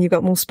can move and you've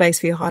got more space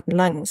for your heart and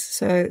lungs.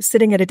 So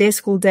sitting at a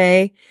desk all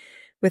day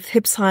with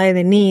hips higher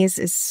than knees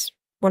is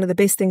one of the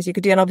best things you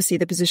could do. And obviously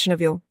the position of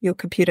your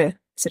computer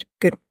is a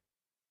good,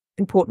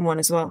 important one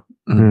as well.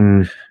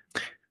 Mm.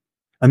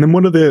 And then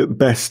what are the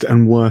best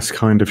and worst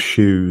kind of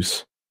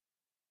shoes?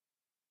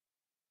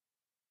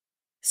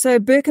 So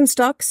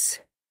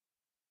Birkenstocks,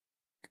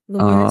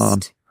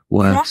 the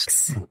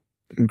worst.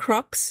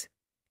 Crocs.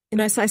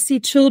 So I see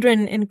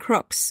children in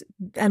Crocs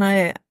and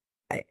I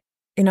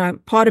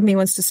part of me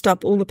wants to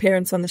stop all the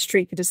parents on the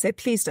street and just say,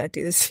 please don't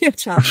do this to your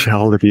child.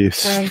 Child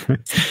abuse.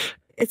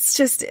 It's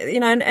just,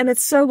 and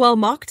it's so well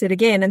marketed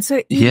again and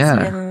so easy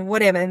and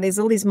whatever. And there's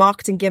all these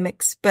marketing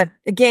gimmicks. But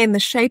again,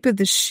 the shape of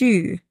the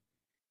shoe,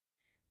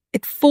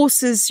 it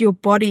forces your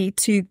body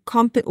to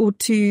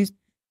to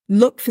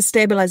look for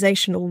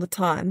stabilization all the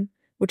time,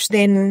 which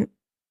then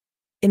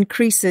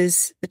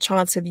increases the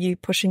chance of you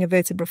pushing a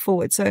vertebra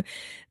forward. So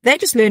they're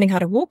just learning how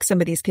to walk,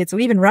 some of these kids, or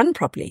even run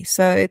properly.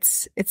 So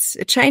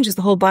it changes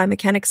the whole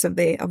biomechanics of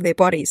their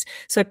bodies.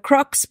 So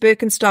Crocs,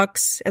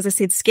 Birkenstocks, as I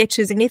said,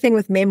 Skechers, anything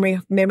with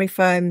memory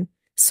foam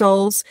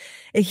soles.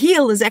 A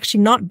heel is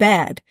actually not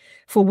bad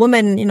for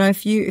women.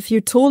 If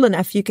you're tall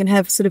enough, you can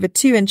have sort of a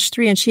 2-inch,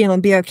 3-inch heel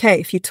and be okay.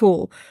 If you're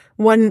tall,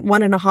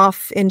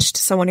 1.5 inch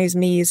to someone who's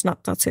me is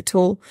not so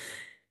tall.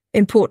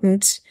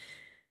 Important.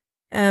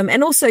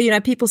 And also,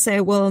 people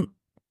say, well,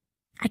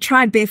 I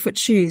tried barefoot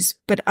shoes,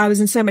 but I was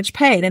in so much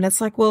pain. And it's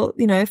like, well,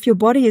 if your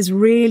body is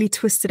really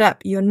twisted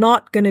up, you're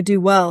not going to do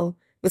well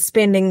with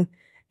spending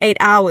 8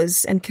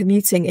 hours and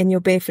commuting in your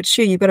barefoot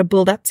shoe. You've got to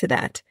build up to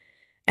that.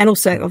 And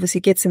also, obviously,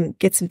 get some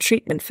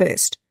treatment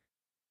first.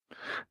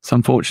 It's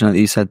unfortunate that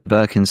you said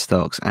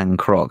Birkenstocks and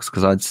Crocs,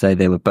 because I'd say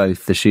they were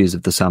both the shoes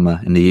of the summer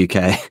in the UK.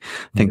 I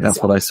think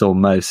that's what I saw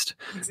most.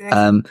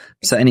 Exactly.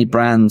 So any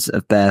brands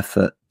of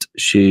barefoot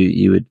shoe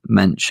you would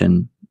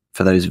mention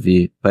for those of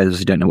you who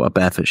don't know what a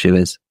barefoot shoe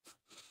is?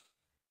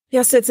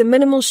 Yeah, so it's a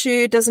minimal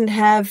shoe, doesn't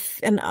have,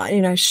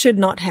 and should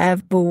not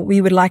have, or we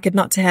would like it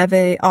not to have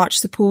a arch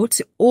support.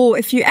 Or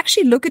if you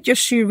actually look at your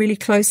shoe really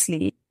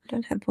closely, I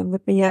don't have one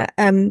with me here,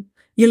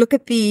 you look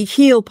at the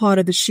heel part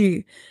of the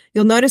shoe,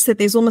 you'll notice that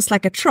there's almost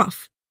like a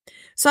trough.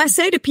 So I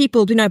say to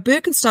people,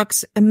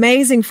 Birkenstock's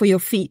amazing for your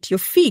feet. Your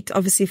feet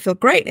obviously feel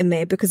great in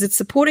there because it's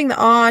supporting the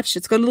arch.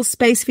 It's got a little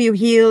space for your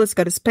heel. It's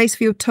got a space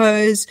for your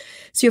toes.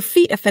 So your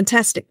feet are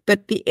fantastic.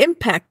 But the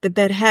impact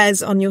that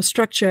has on your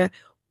structure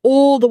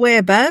all the way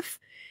above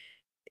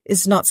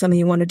is not something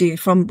you want to do.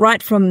 From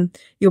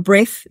your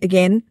breath,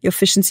 again, your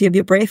efficiency of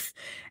your breath,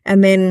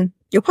 and then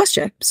your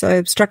posture.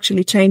 So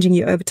structurally changing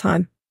you over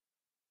time.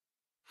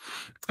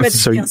 But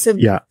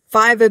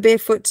fiber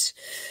barefoot.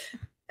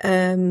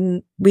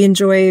 We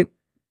enjoy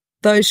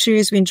those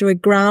shoes. We enjoy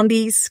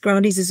Groundies.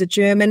 Groundies is a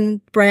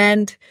German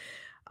brand.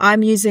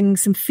 I'm using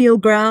some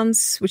Field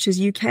Grounds, which is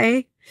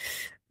UK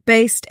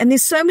based, and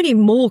there's so many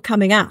more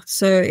coming out.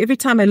 So every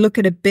time I look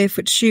at a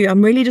barefoot shoe,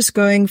 I'm really just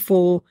going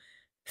for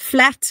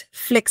flat,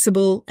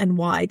 flexible, and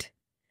wide,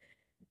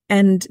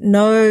 and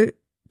no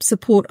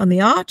support on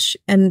the arch,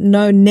 and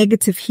no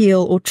negative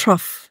heel or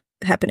trough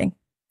happening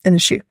in the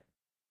shoe.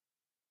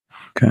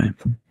 Okay.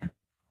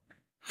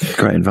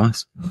 Great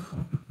advice.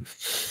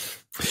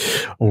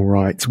 All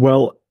right.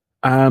 Well,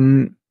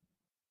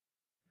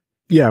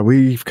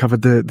 we've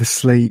covered the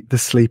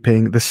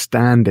sleeping, the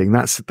standing.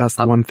 That's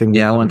the one thing.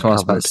 I want to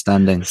ask about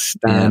standing.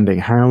 Standing.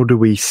 Yeah. How do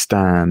we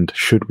stand?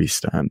 Should we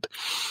stand?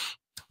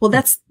 Well,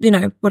 that's,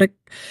 what I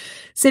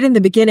said in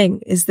the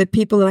beginning is that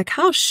people are like,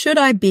 how should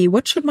I be?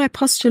 What should my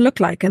posture look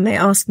like? And they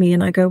ask me,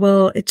 and I go,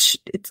 well, it's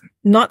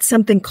not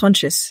something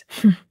conscious.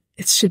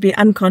 It should be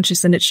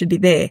unconscious, and it should be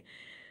there.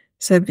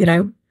 So,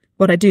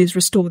 what I do is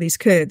restore these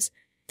curves.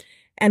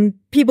 And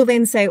people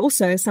then say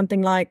also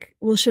something like,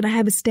 well, should I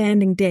have a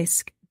standing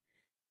desk?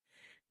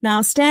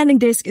 Now, standing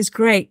desk is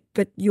great,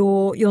 but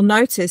you'll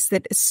notice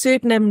that a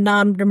certain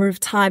number of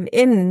time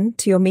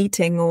into your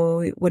meeting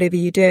or whatever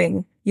you're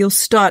doing, you'll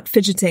start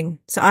fidgeting.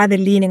 So either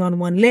leaning on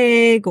one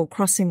leg or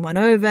crossing one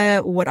over,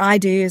 or what I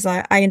do is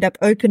I end up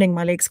opening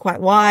my legs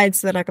quite wide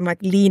so that I'm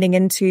like leaning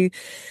into.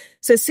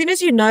 So as soon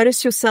as you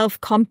notice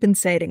yourself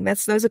compensating,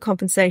 those are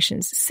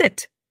compensations.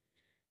 Sit.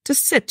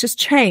 Just sit, just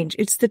change.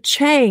 It's the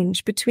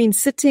change between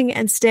sitting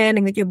and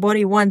standing that your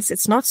body wants.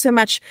 It's not so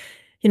much,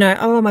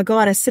 oh my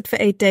God, I sit for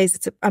 8 days.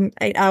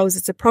 8 hours.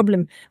 It's a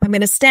problem. I'm going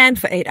to stand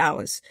for 8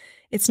 hours.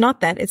 It's not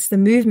that. It's the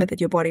movement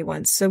that your body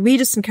wants. So we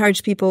just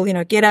encourage people,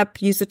 get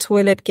up, use the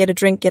toilet, get a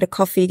drink, get a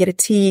coffee, get a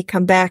tea,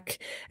 come back,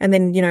 and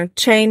then,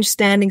 change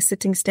standing,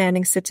 sitting,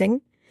 standing,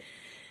 sitting.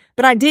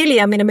 But ideally,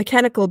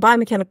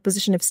 biomechanical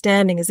position of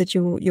standing is that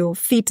your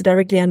feet are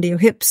directly under your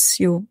hips,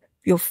 your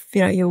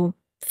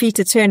feet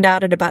are turned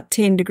out at about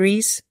 10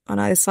 degrees on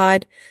either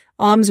side.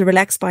 Arms are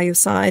relaxed by your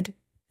side,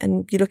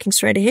 and you're looking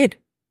straight ahead.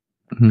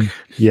 Mm-hmm.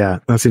 Yeah,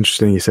 that's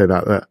interesting you say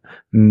that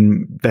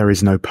there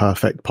is no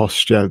perfect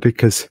posture,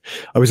 because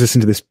I was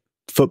listening to this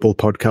football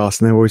podcast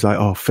and they're always like,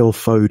 oh, Phil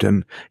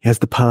Foden, he has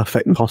the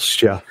perfect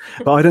posture.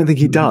 But I don't think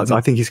he does.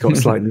 I think he's got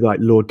slightly like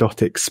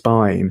lordotic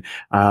spine.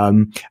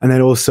 And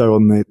then also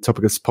on the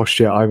topic of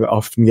posture, I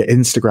often get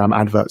Instagram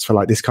adverts for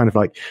like this kind of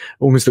like,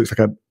 almost looks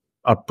like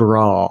a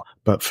bra,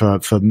 but for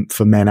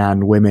men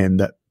and women,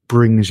 that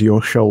brings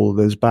your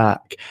shoulders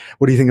back.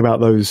 What do you think about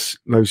those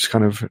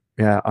kind of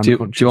unconscious?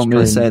 Do you want me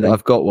to say that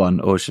I've got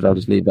one, or should I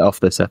just leave it off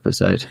this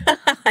episode?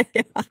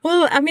 Yeah.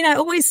 Well, I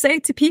always say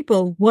to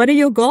people, what are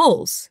your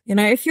goals?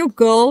 If your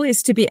goal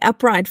is to be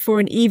upright for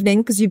an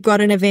evening because you've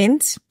got an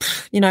event,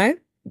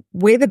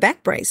 wear the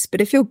back brace. But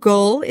if your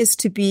goal is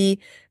to be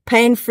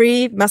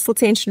pain-free, muscle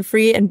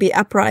tension-free, and be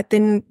upright,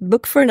 then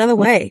look for another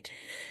way.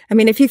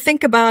 If you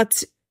think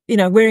about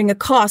wearing a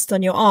cast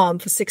on your arm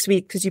for 6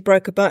 weeks because you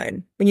broke a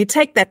bone. When you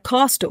take that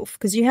cast off,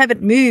 because you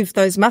haven't moved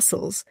those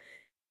muscles,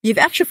 you've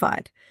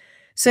atrophied.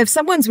 So if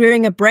someone's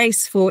wearing a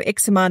brace for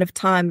X amount of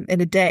time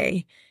in a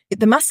day,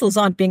 the muscles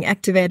aren't being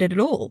activated at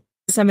all,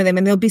 some of them,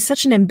 and there'll be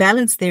such an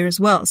imbalance there as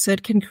well. So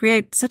it can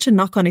create such a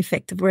knock-on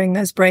effect of wearing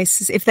those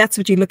braces. If that's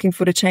what you're looking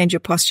for to change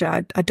your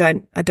posture, I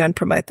don't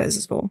promote those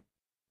as well.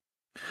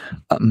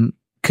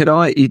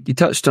 You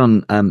touched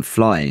on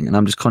flying, and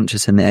I'm just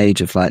conscious in the age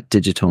of like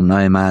digital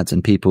nomads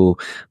and people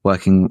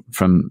working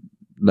from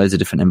loads of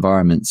different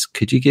environments.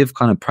 Could you give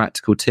kind of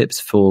practical tips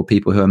for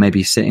people who are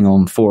maybe sitting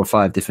on 4 or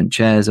 5 different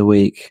chairs a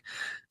week,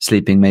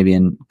 sleeping maybe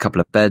in a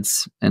couple of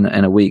beds in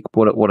a week?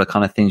 What are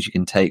kind of things you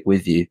can take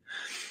with you?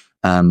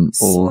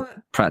 Or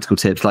practical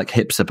tips like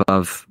hips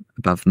above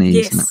knees,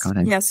 yes, and that kind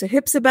of thing? Yeah, so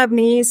hips above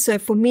knees. So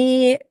for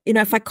me,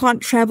 if I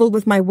can't travel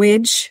with my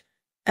wedge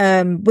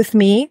with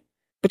me,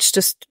 which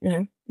just,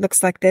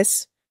 looks like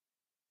this.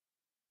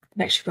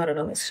 I've actually got it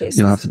on this chest.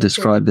 You'll have to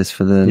describe this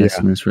for the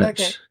listeners,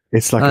 Rich. Okay.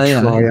 It's like a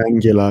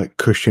triangular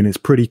cushion. It's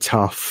pretty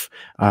tough.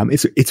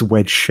 It's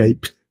wedge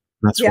shaped.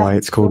 That's why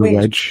it's called a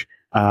wedge.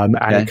 And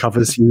it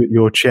covers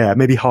your chair,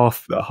 maybe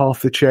half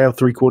the chair or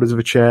 3/4 of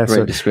a chair.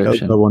 Great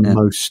description. Go on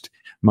most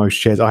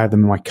chairs. I have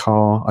them in my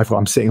car.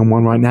 I'm sitting on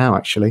one right now,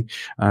 actually,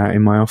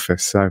 in my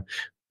office. So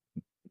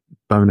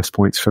bonus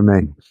points for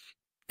me.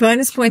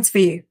 Bonus points for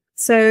you.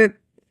 So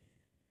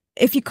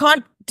if you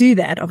can't do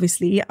that,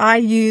 obviously, I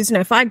use,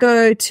 if I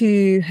go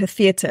to a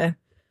theater,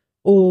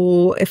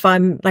 or if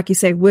I'm, like you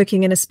say,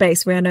 working in a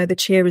space where I know the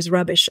chair is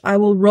rubbish, I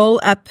will roll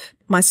up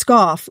my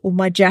scarf or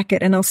my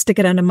jacket and I'll stick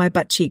it under my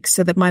butt cheeks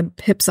so that my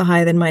hips are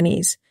higher than my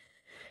knees.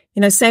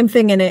 Same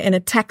thing in a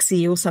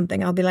taxi or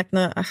something. I'll be like,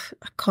 no, I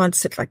can't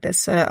sit like this.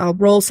 So I'll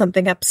roll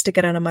something up, stick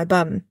it under my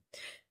bum.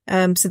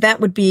 So that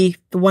would be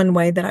the one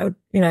way that I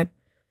would,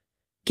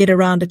 get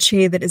around a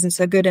chair that isn't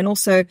so good. And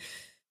also,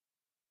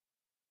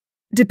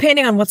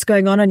 depending on what's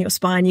going on your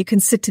spine, you can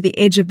sit to the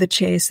edge of the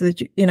chair so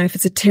that, if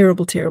it's a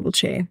terrible, terrible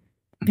chair.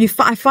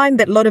 I find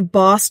that a lot of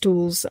bar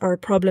stools are a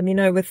problem,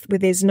 where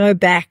there's no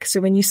back. So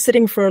when you're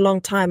sitting for a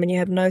long time and you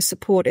have no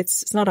support,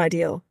 it's not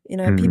ideal.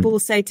 People will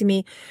say to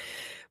me,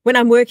 when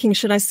I'm working,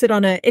 should I sit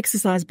on an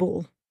exercise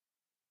ball?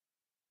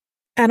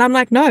 And I'm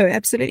like, no,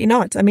 absolutely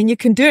not. I mean, you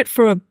can do it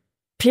for a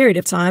period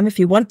of time if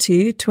you want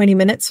to, 20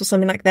 minutes or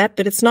something like that,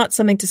 but it's not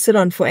something to sit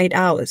on for 8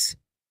 hours.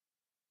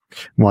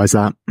 Why is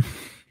that?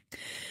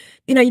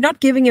 You're not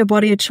giving your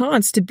body a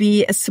chance to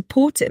be as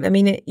supportive. I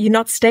mean, you're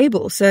not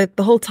stable. So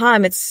the whole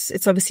time it's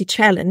obviously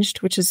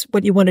challenged, which is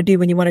what you want to do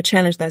when you want to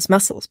challenge those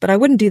muscles. But I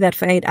wouldn't do that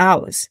for 8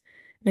 hours.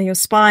 Your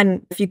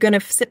spine, if you're going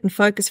to sit and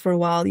focus for a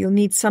while, you'll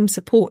need some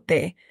support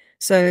there.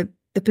 So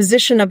the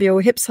position of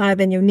your hips higher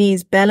than your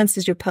knees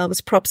balances your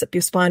pelvis, props up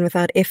your spine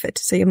without effort.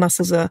 So your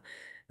muscles are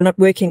not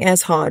working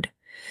as hard.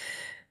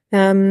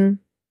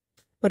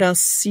 What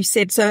else you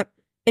said? So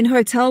in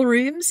hotel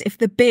rooms, if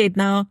the bed,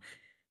 now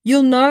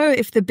you'll know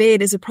if the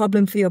bed is a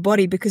problem for your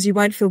body because you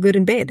won't feel good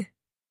in bed.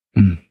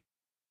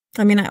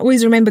 I mean, I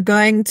always remember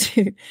going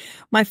to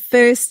my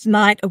first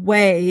night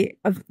away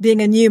of being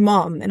a new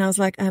mom. And I was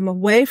like, I'm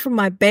away from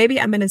my baby.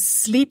 I'm going to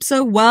sleep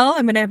so well.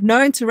 I'm going to have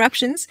no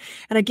interruptions.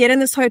 And I get in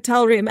this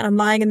hotel room and I'm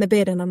lying in the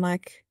bed and I'm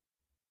like,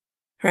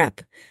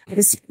 crap.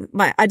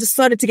 I just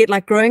started to get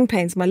like growing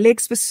pains. My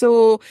legs were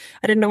sore.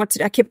 I didn't know what to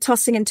do. I kept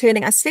tossing and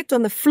turning. I slept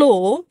on the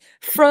floor,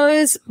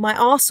 froze my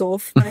ass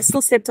off, but I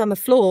still slept on the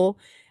floor.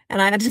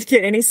 And I didn't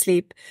get any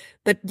sleep.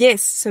 But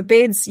yes, so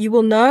beds, you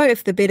will know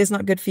if the bed is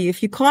not good for you.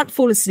 If you can't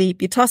fall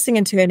asleep, you're tossing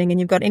and turning and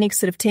you've got any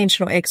sort of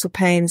tension or aches or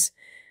pains,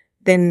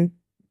 then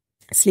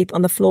sleep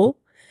on the floor.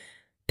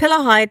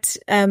 Pillow height,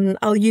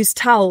 I'll use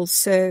towels.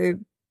 So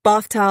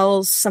bath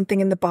towels, something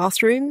in the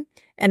bathroom.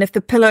 And if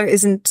the pillow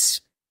isn't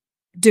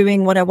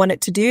doing what I want it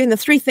to do, and the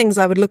three things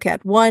I would look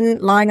at, one,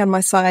 lying on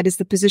my side, is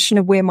the position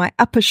of where my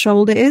upper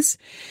shoulder is.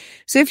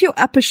 So if your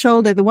upper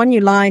shoulder, the one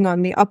you're lying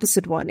on, the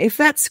opposite one, if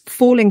that's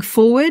falling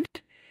forward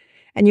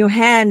and your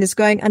hand is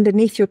going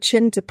underneath your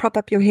chin to prop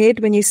up your head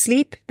when you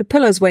sleep, the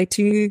pillow's way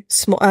too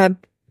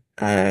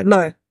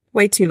low,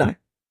 way too low.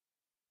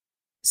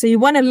 So you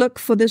want to look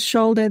for this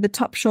shoulder, the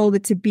top shoulder,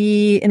 to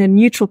be in a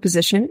neutral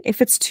position.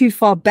 If it's too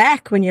far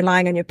back when you're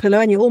lying on your pillow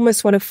and you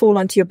almost want to fall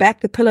onto your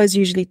back, the pillow is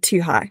usually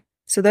too high.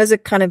 So those are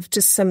kind of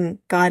just some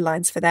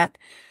guidelines for that.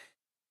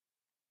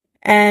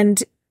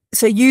 And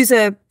so use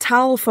a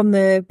towel from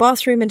the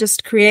bathroom and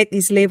just create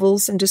these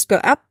levels and just go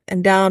up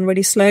and down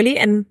really slowly.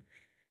 And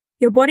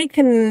your body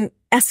can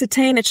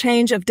ascertain a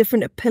change of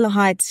different pillow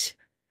height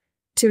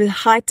to the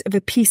height of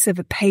a piece of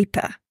a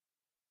paper.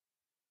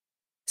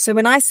 So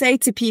when I say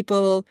to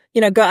people,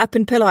 go up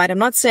in pillow height, I'm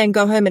not saying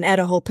go home and add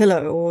a whole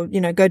pillow or,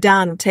 go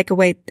down and take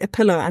away a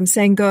pillow. I'm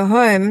saying go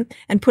home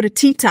and put a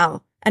tea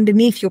towel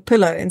underneath your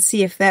pillow and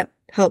see if that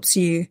helps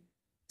you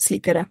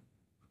sleep better.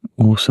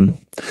 Awesome.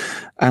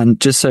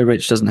 And just so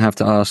Rich doesn't have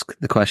to ask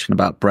the question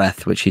about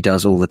breath, which he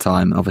does all the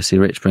time, obviously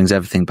Rich brings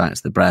everything back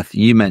to the breath.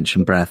 You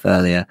mentioned breath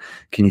earlier.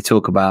 Can you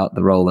talk about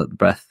the role that the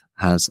breath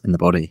has in the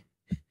body,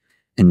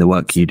 in the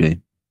work you do?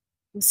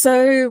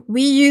 So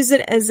we use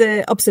it as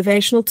an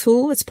observational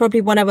tool. It's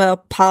probably one of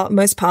our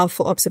most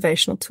powerful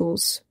observational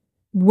tools.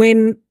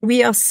 When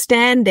we are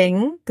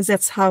standing, because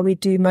that's how we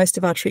do most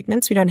of our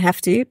treatments, we don't have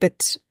to,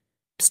 but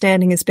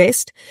standing is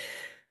best.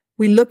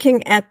 We're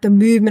looking at the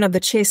movement of the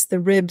chest, the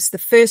ribs, the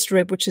first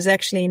rib, which is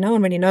actually, no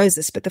one really knows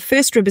this, but the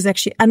first rib is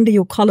actually under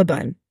your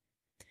collarbone.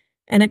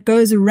 And it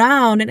goes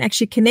around and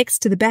actually connects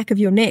to the back of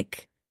your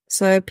neck.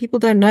 So people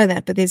don't know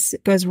that, but it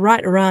goes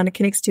right around and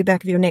connects to the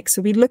back of your neck.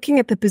 So we're looking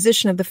at the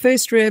position of the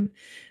first rib,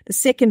 the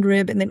second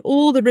rib, and then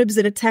all the ribs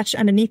that attach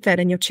underneath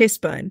that in your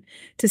chest bone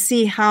to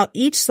see how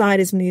each side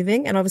is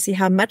moving and obviously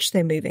how much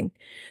they're moving.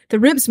 The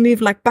ribs move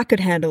like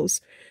bucket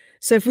handles.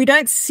 So if we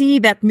don't see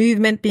that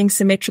movement being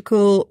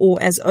symmetrical or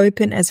as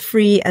open, as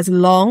free, as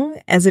long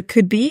as it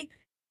could be,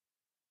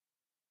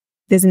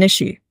 there's an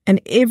issue. And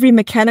every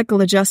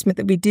mechanical adjustment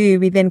that we do,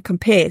 we then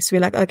compare. So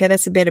we're like, okay,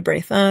 that's a better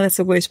breath. Oh, that's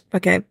a worse.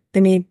 Okay,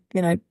 let me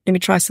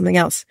try something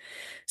else.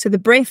 So the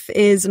breath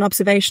is an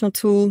observational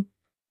tool.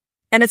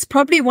 And it's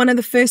probably one of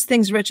the first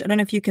things, Rich, I don't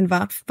know if you can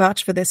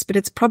vouch for this, but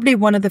it's probably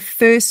one of the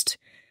first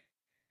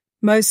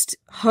most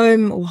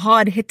home or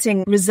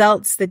hard-hitting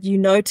results that you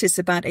notice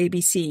about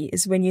ABC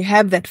is when you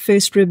have that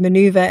first rib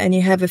maneuver and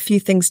you have a few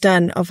things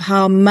done of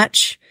how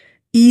much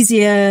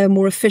easier,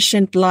 more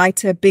efficient,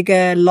 lighter,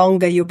 bigger,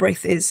 longer your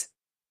breath is.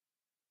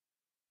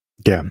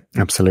 Yeah,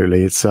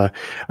 absolutely. It's a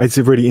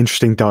really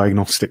interesting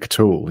diagnostic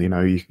tool.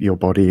 Your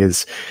body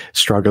is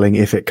struggling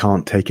if it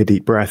can't take a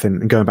deep breath.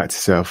 And going back to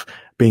self,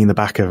 being in the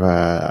back of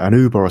an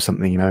Uber or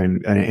something,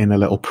 in a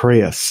little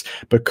Prius,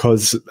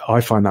 because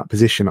I find that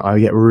position, I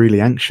get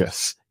really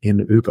anxious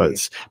in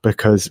Ubers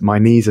because my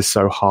knees are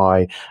so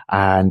high,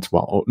 and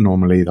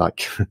normally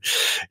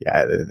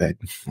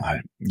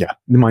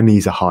my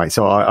knees are high,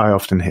 so I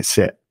often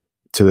sit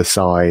to the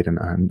side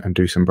and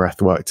do some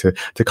breath work to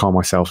calm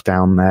myself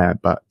down there.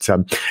 But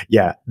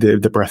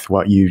the breath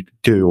work you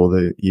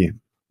do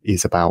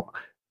is about,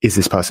 is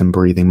this person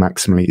breathing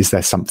maximally? Is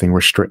there something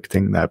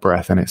restricting their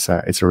breath? And it's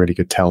a really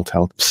good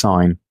telltale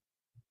sign.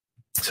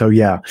 So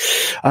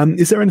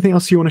is there anything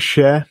else you want to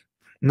share,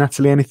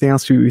 Natalie? Anything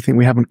else you think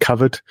we haven't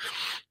covered?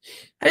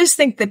 I just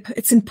think that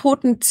it's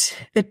important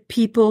that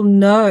people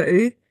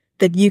know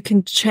that you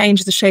can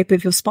change the shape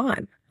of your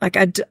spine. Like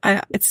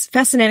it's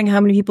fascinating how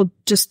many people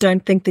just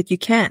don't think that you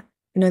can.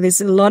 There's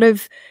a lot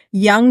of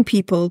young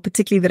people,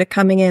 particularly that are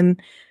coming in,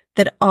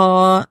 that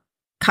are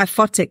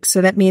kyphotic. So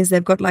that means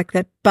they've got like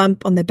that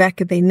bump on the back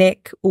of their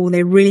neck, or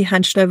they're really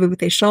hunched over with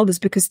their shoulders,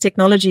 because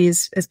technology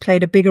has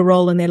played a bigger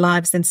role in their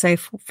lives than, say,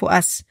 for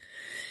us.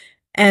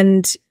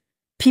 And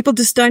people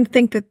just don't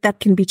think that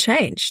can be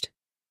changed.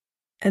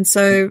 And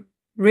so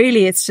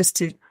really it's just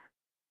to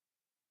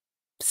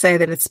say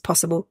that it's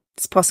possible.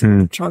 It's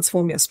possible to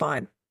transform your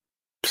spine.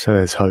 So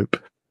there's hope.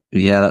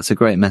 Yeah, that's a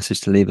great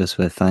message to leave us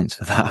with. Thanks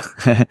for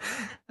that.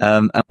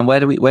 And where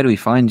do we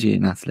find you,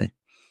 Natalie?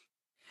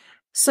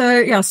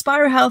 So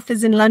Spirohealth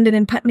is in London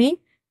in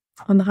Putney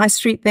on the high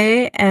street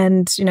there.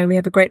 And, we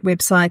have a great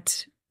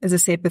website, as I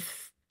said,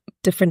 with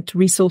different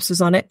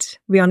resources on it.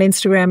 We're on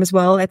Instagram as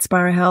well at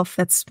Spirohealth.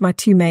 That's my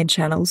two main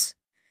channels.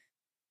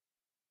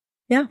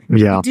 Yeah.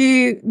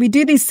 We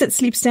do these sit,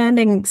 sleep,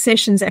 standing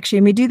sessions actually,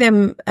 and we do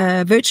them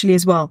virtually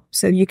as well.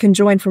 So you can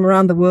join from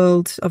around the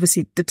world.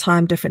 Obviously, the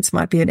time difference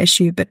might be an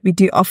issue, but we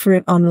do offer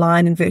it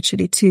online and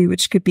virtually too,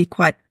 which could be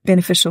quite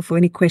beneficial for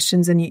any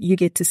questions. And you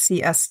get to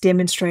see us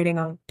demonstrating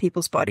on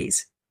people's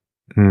bodies.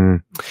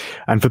 And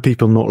for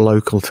people not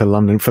local to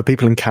London, for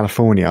people in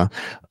California,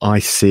 I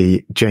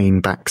see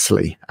Jane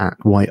Baxley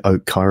at White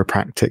Oak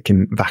Chiropractic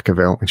in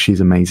Vacaville, and she's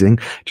amazing,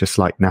 just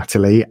like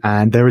Natalie.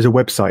 And there is a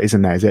website,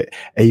 isn't there? Is it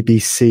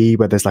ABC,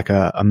 where there's like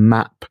a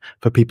map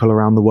for people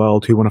around the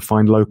world who want to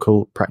find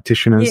local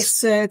practitioners? Yes,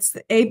 so it's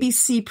the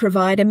ABC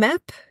provider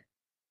map.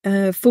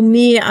 For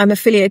me, I'm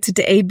affiliated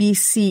to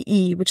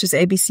ABCE, which is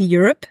ABC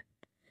Europe.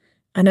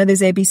 I know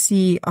there's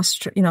ABC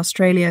in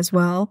Australia as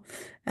well.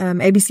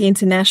 ABC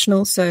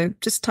International. So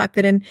just type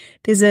that in.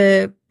 There's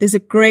a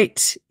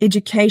great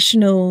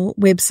educational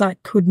website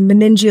called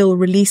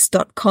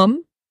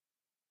meningealrelease.com.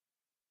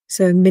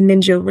 So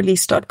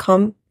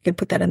meningealrelease.com. You can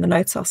put that in the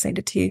notes. I'll send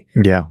it to you.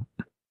 Yeah.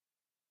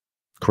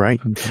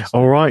 Great. Fantastic.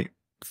 All right.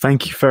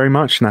 Thank you very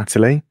much,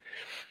 Natalie.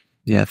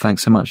 Yeah.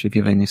 Thanks so much for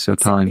giving us your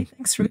time.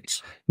 Thanks,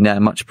 Rich. Yeah.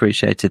 Much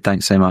appreciated.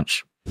 Thanks so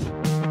much.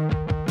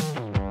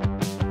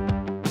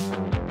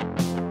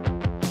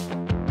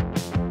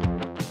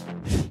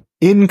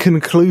 In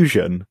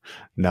conclusion,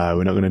 no,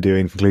 we're not going to do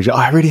in conclusion.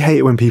 I really hate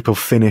it when people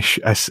finish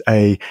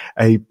a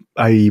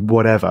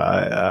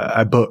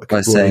book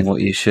by saying what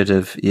you should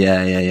have.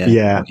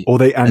 Yeah.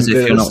 Or as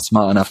if you're not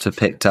smart enough to have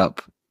picked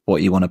up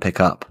what you want to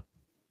pick up.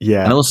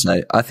 Yeah. And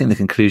also, I think the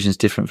conclusion is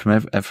different for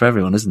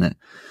everyone, isn't it?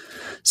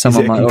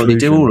 Someone might already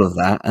do all of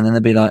that, and then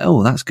they'll be like,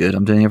 "Oh, that's good.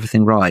 I'm doing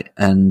everything right,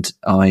 and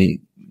I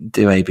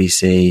do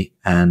ABC,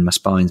 and my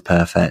spine's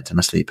perfect, and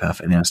I sleep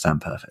perfectly, and I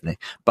stand perfectly."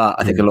 But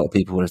I think a lot of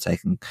people would have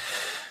taken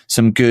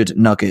some good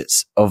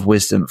nuggets of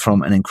wisdom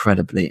from an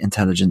incredibly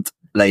intelligent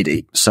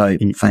lady. So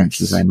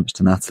thank you very much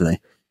to Natalie.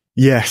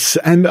 Yes.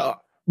 And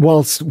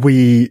whilst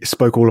we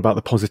spoke all about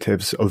the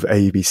positives of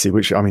ABC,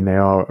 which, I mean, they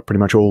are pretty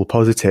much all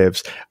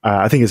positives,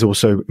 I think it's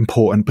also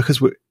important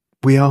because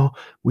we are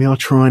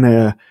trying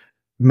to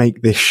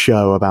make this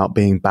show about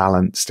being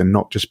balanced and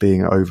not just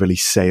being overly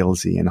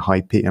salesy and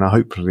hypey. And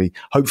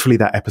hopefully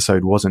that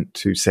episode wasn't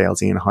too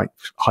salesy and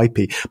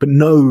hypey, but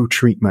no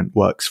treatment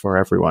works for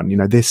everyone.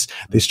 This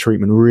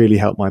treatment really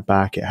helped my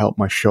back. It helped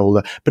my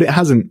shoulder, but it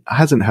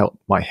hasn't helped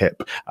my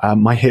hip.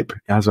 My hip,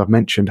 as I've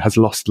mentioned, has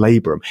lost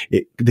labrum.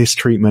 This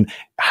treatment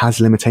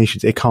has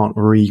limitations. It can't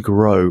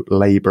regrow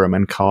labrum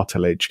and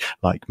cartilage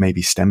like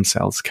maybe stem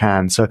cells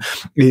can. So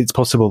it's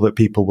possible that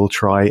people will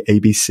try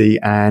ABC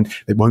and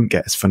they won't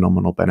get as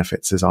phenomenal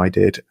benefits as I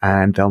did,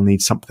 and they'll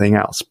need something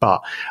else.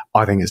 But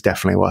I think it's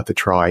definitely worth a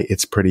try.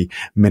 It's pretty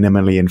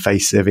minimally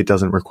invasive. It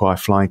doesn't require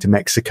flying to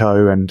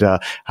Mexico and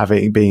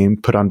being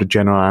put under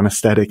general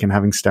anesthetic and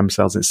having stem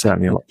cells. It's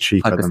certainly a lot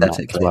cheaper than that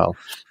as well.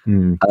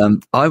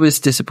 I was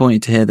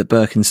disappointed to hear that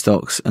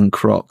Birkenstocks and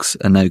Crocs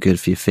are no good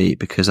for your feet,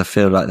 because I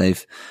feel like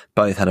they've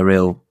both had a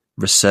real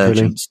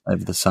resurgence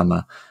over the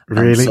summer.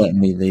 Really? And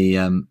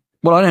certainly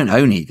well, I don't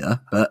own either,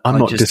 but I'm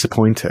not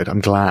disappointed. I'm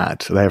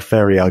glad. They're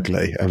very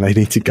ugly and they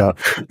need to go.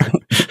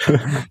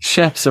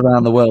 Chefs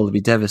around the world would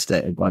be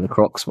devastated by the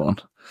Crocs one.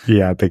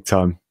 Yeah, big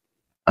time.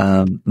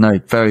 No,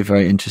 very,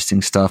 very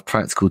interesting stuff.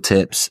 Practical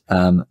tips.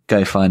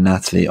 Go find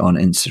Natalie on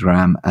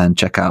Instagram and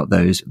check out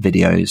those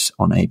videos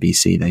on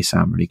ABC. They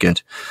sound really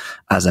good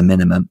as a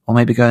minimum. Or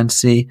maybe go and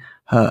see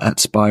her at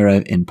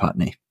Spiro in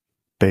Putney.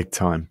 Big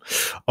time.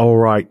 All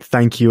right.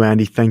 Thank you,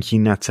 Andy. Thank you,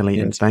 Natalie.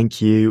 Yes. And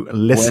thank you,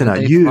 listener.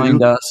 Where do they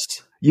find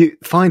us? You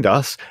find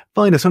us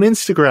on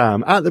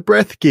Instagram at The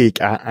Breath Geek,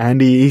 at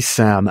Andy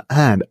Esam,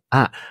 and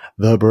at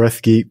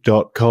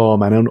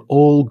thebreathgeek.com, and on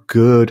all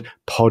good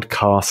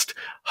podcast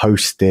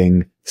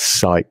hosting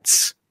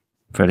sites.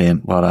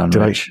 Brilliant. Well done,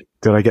 Rich.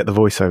 Did I get the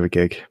voiceover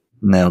gig?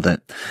 Nailed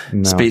it.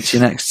 Nice. Speak to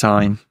you next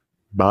time.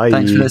 Bye.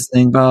 Thanks for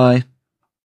listening. Bye.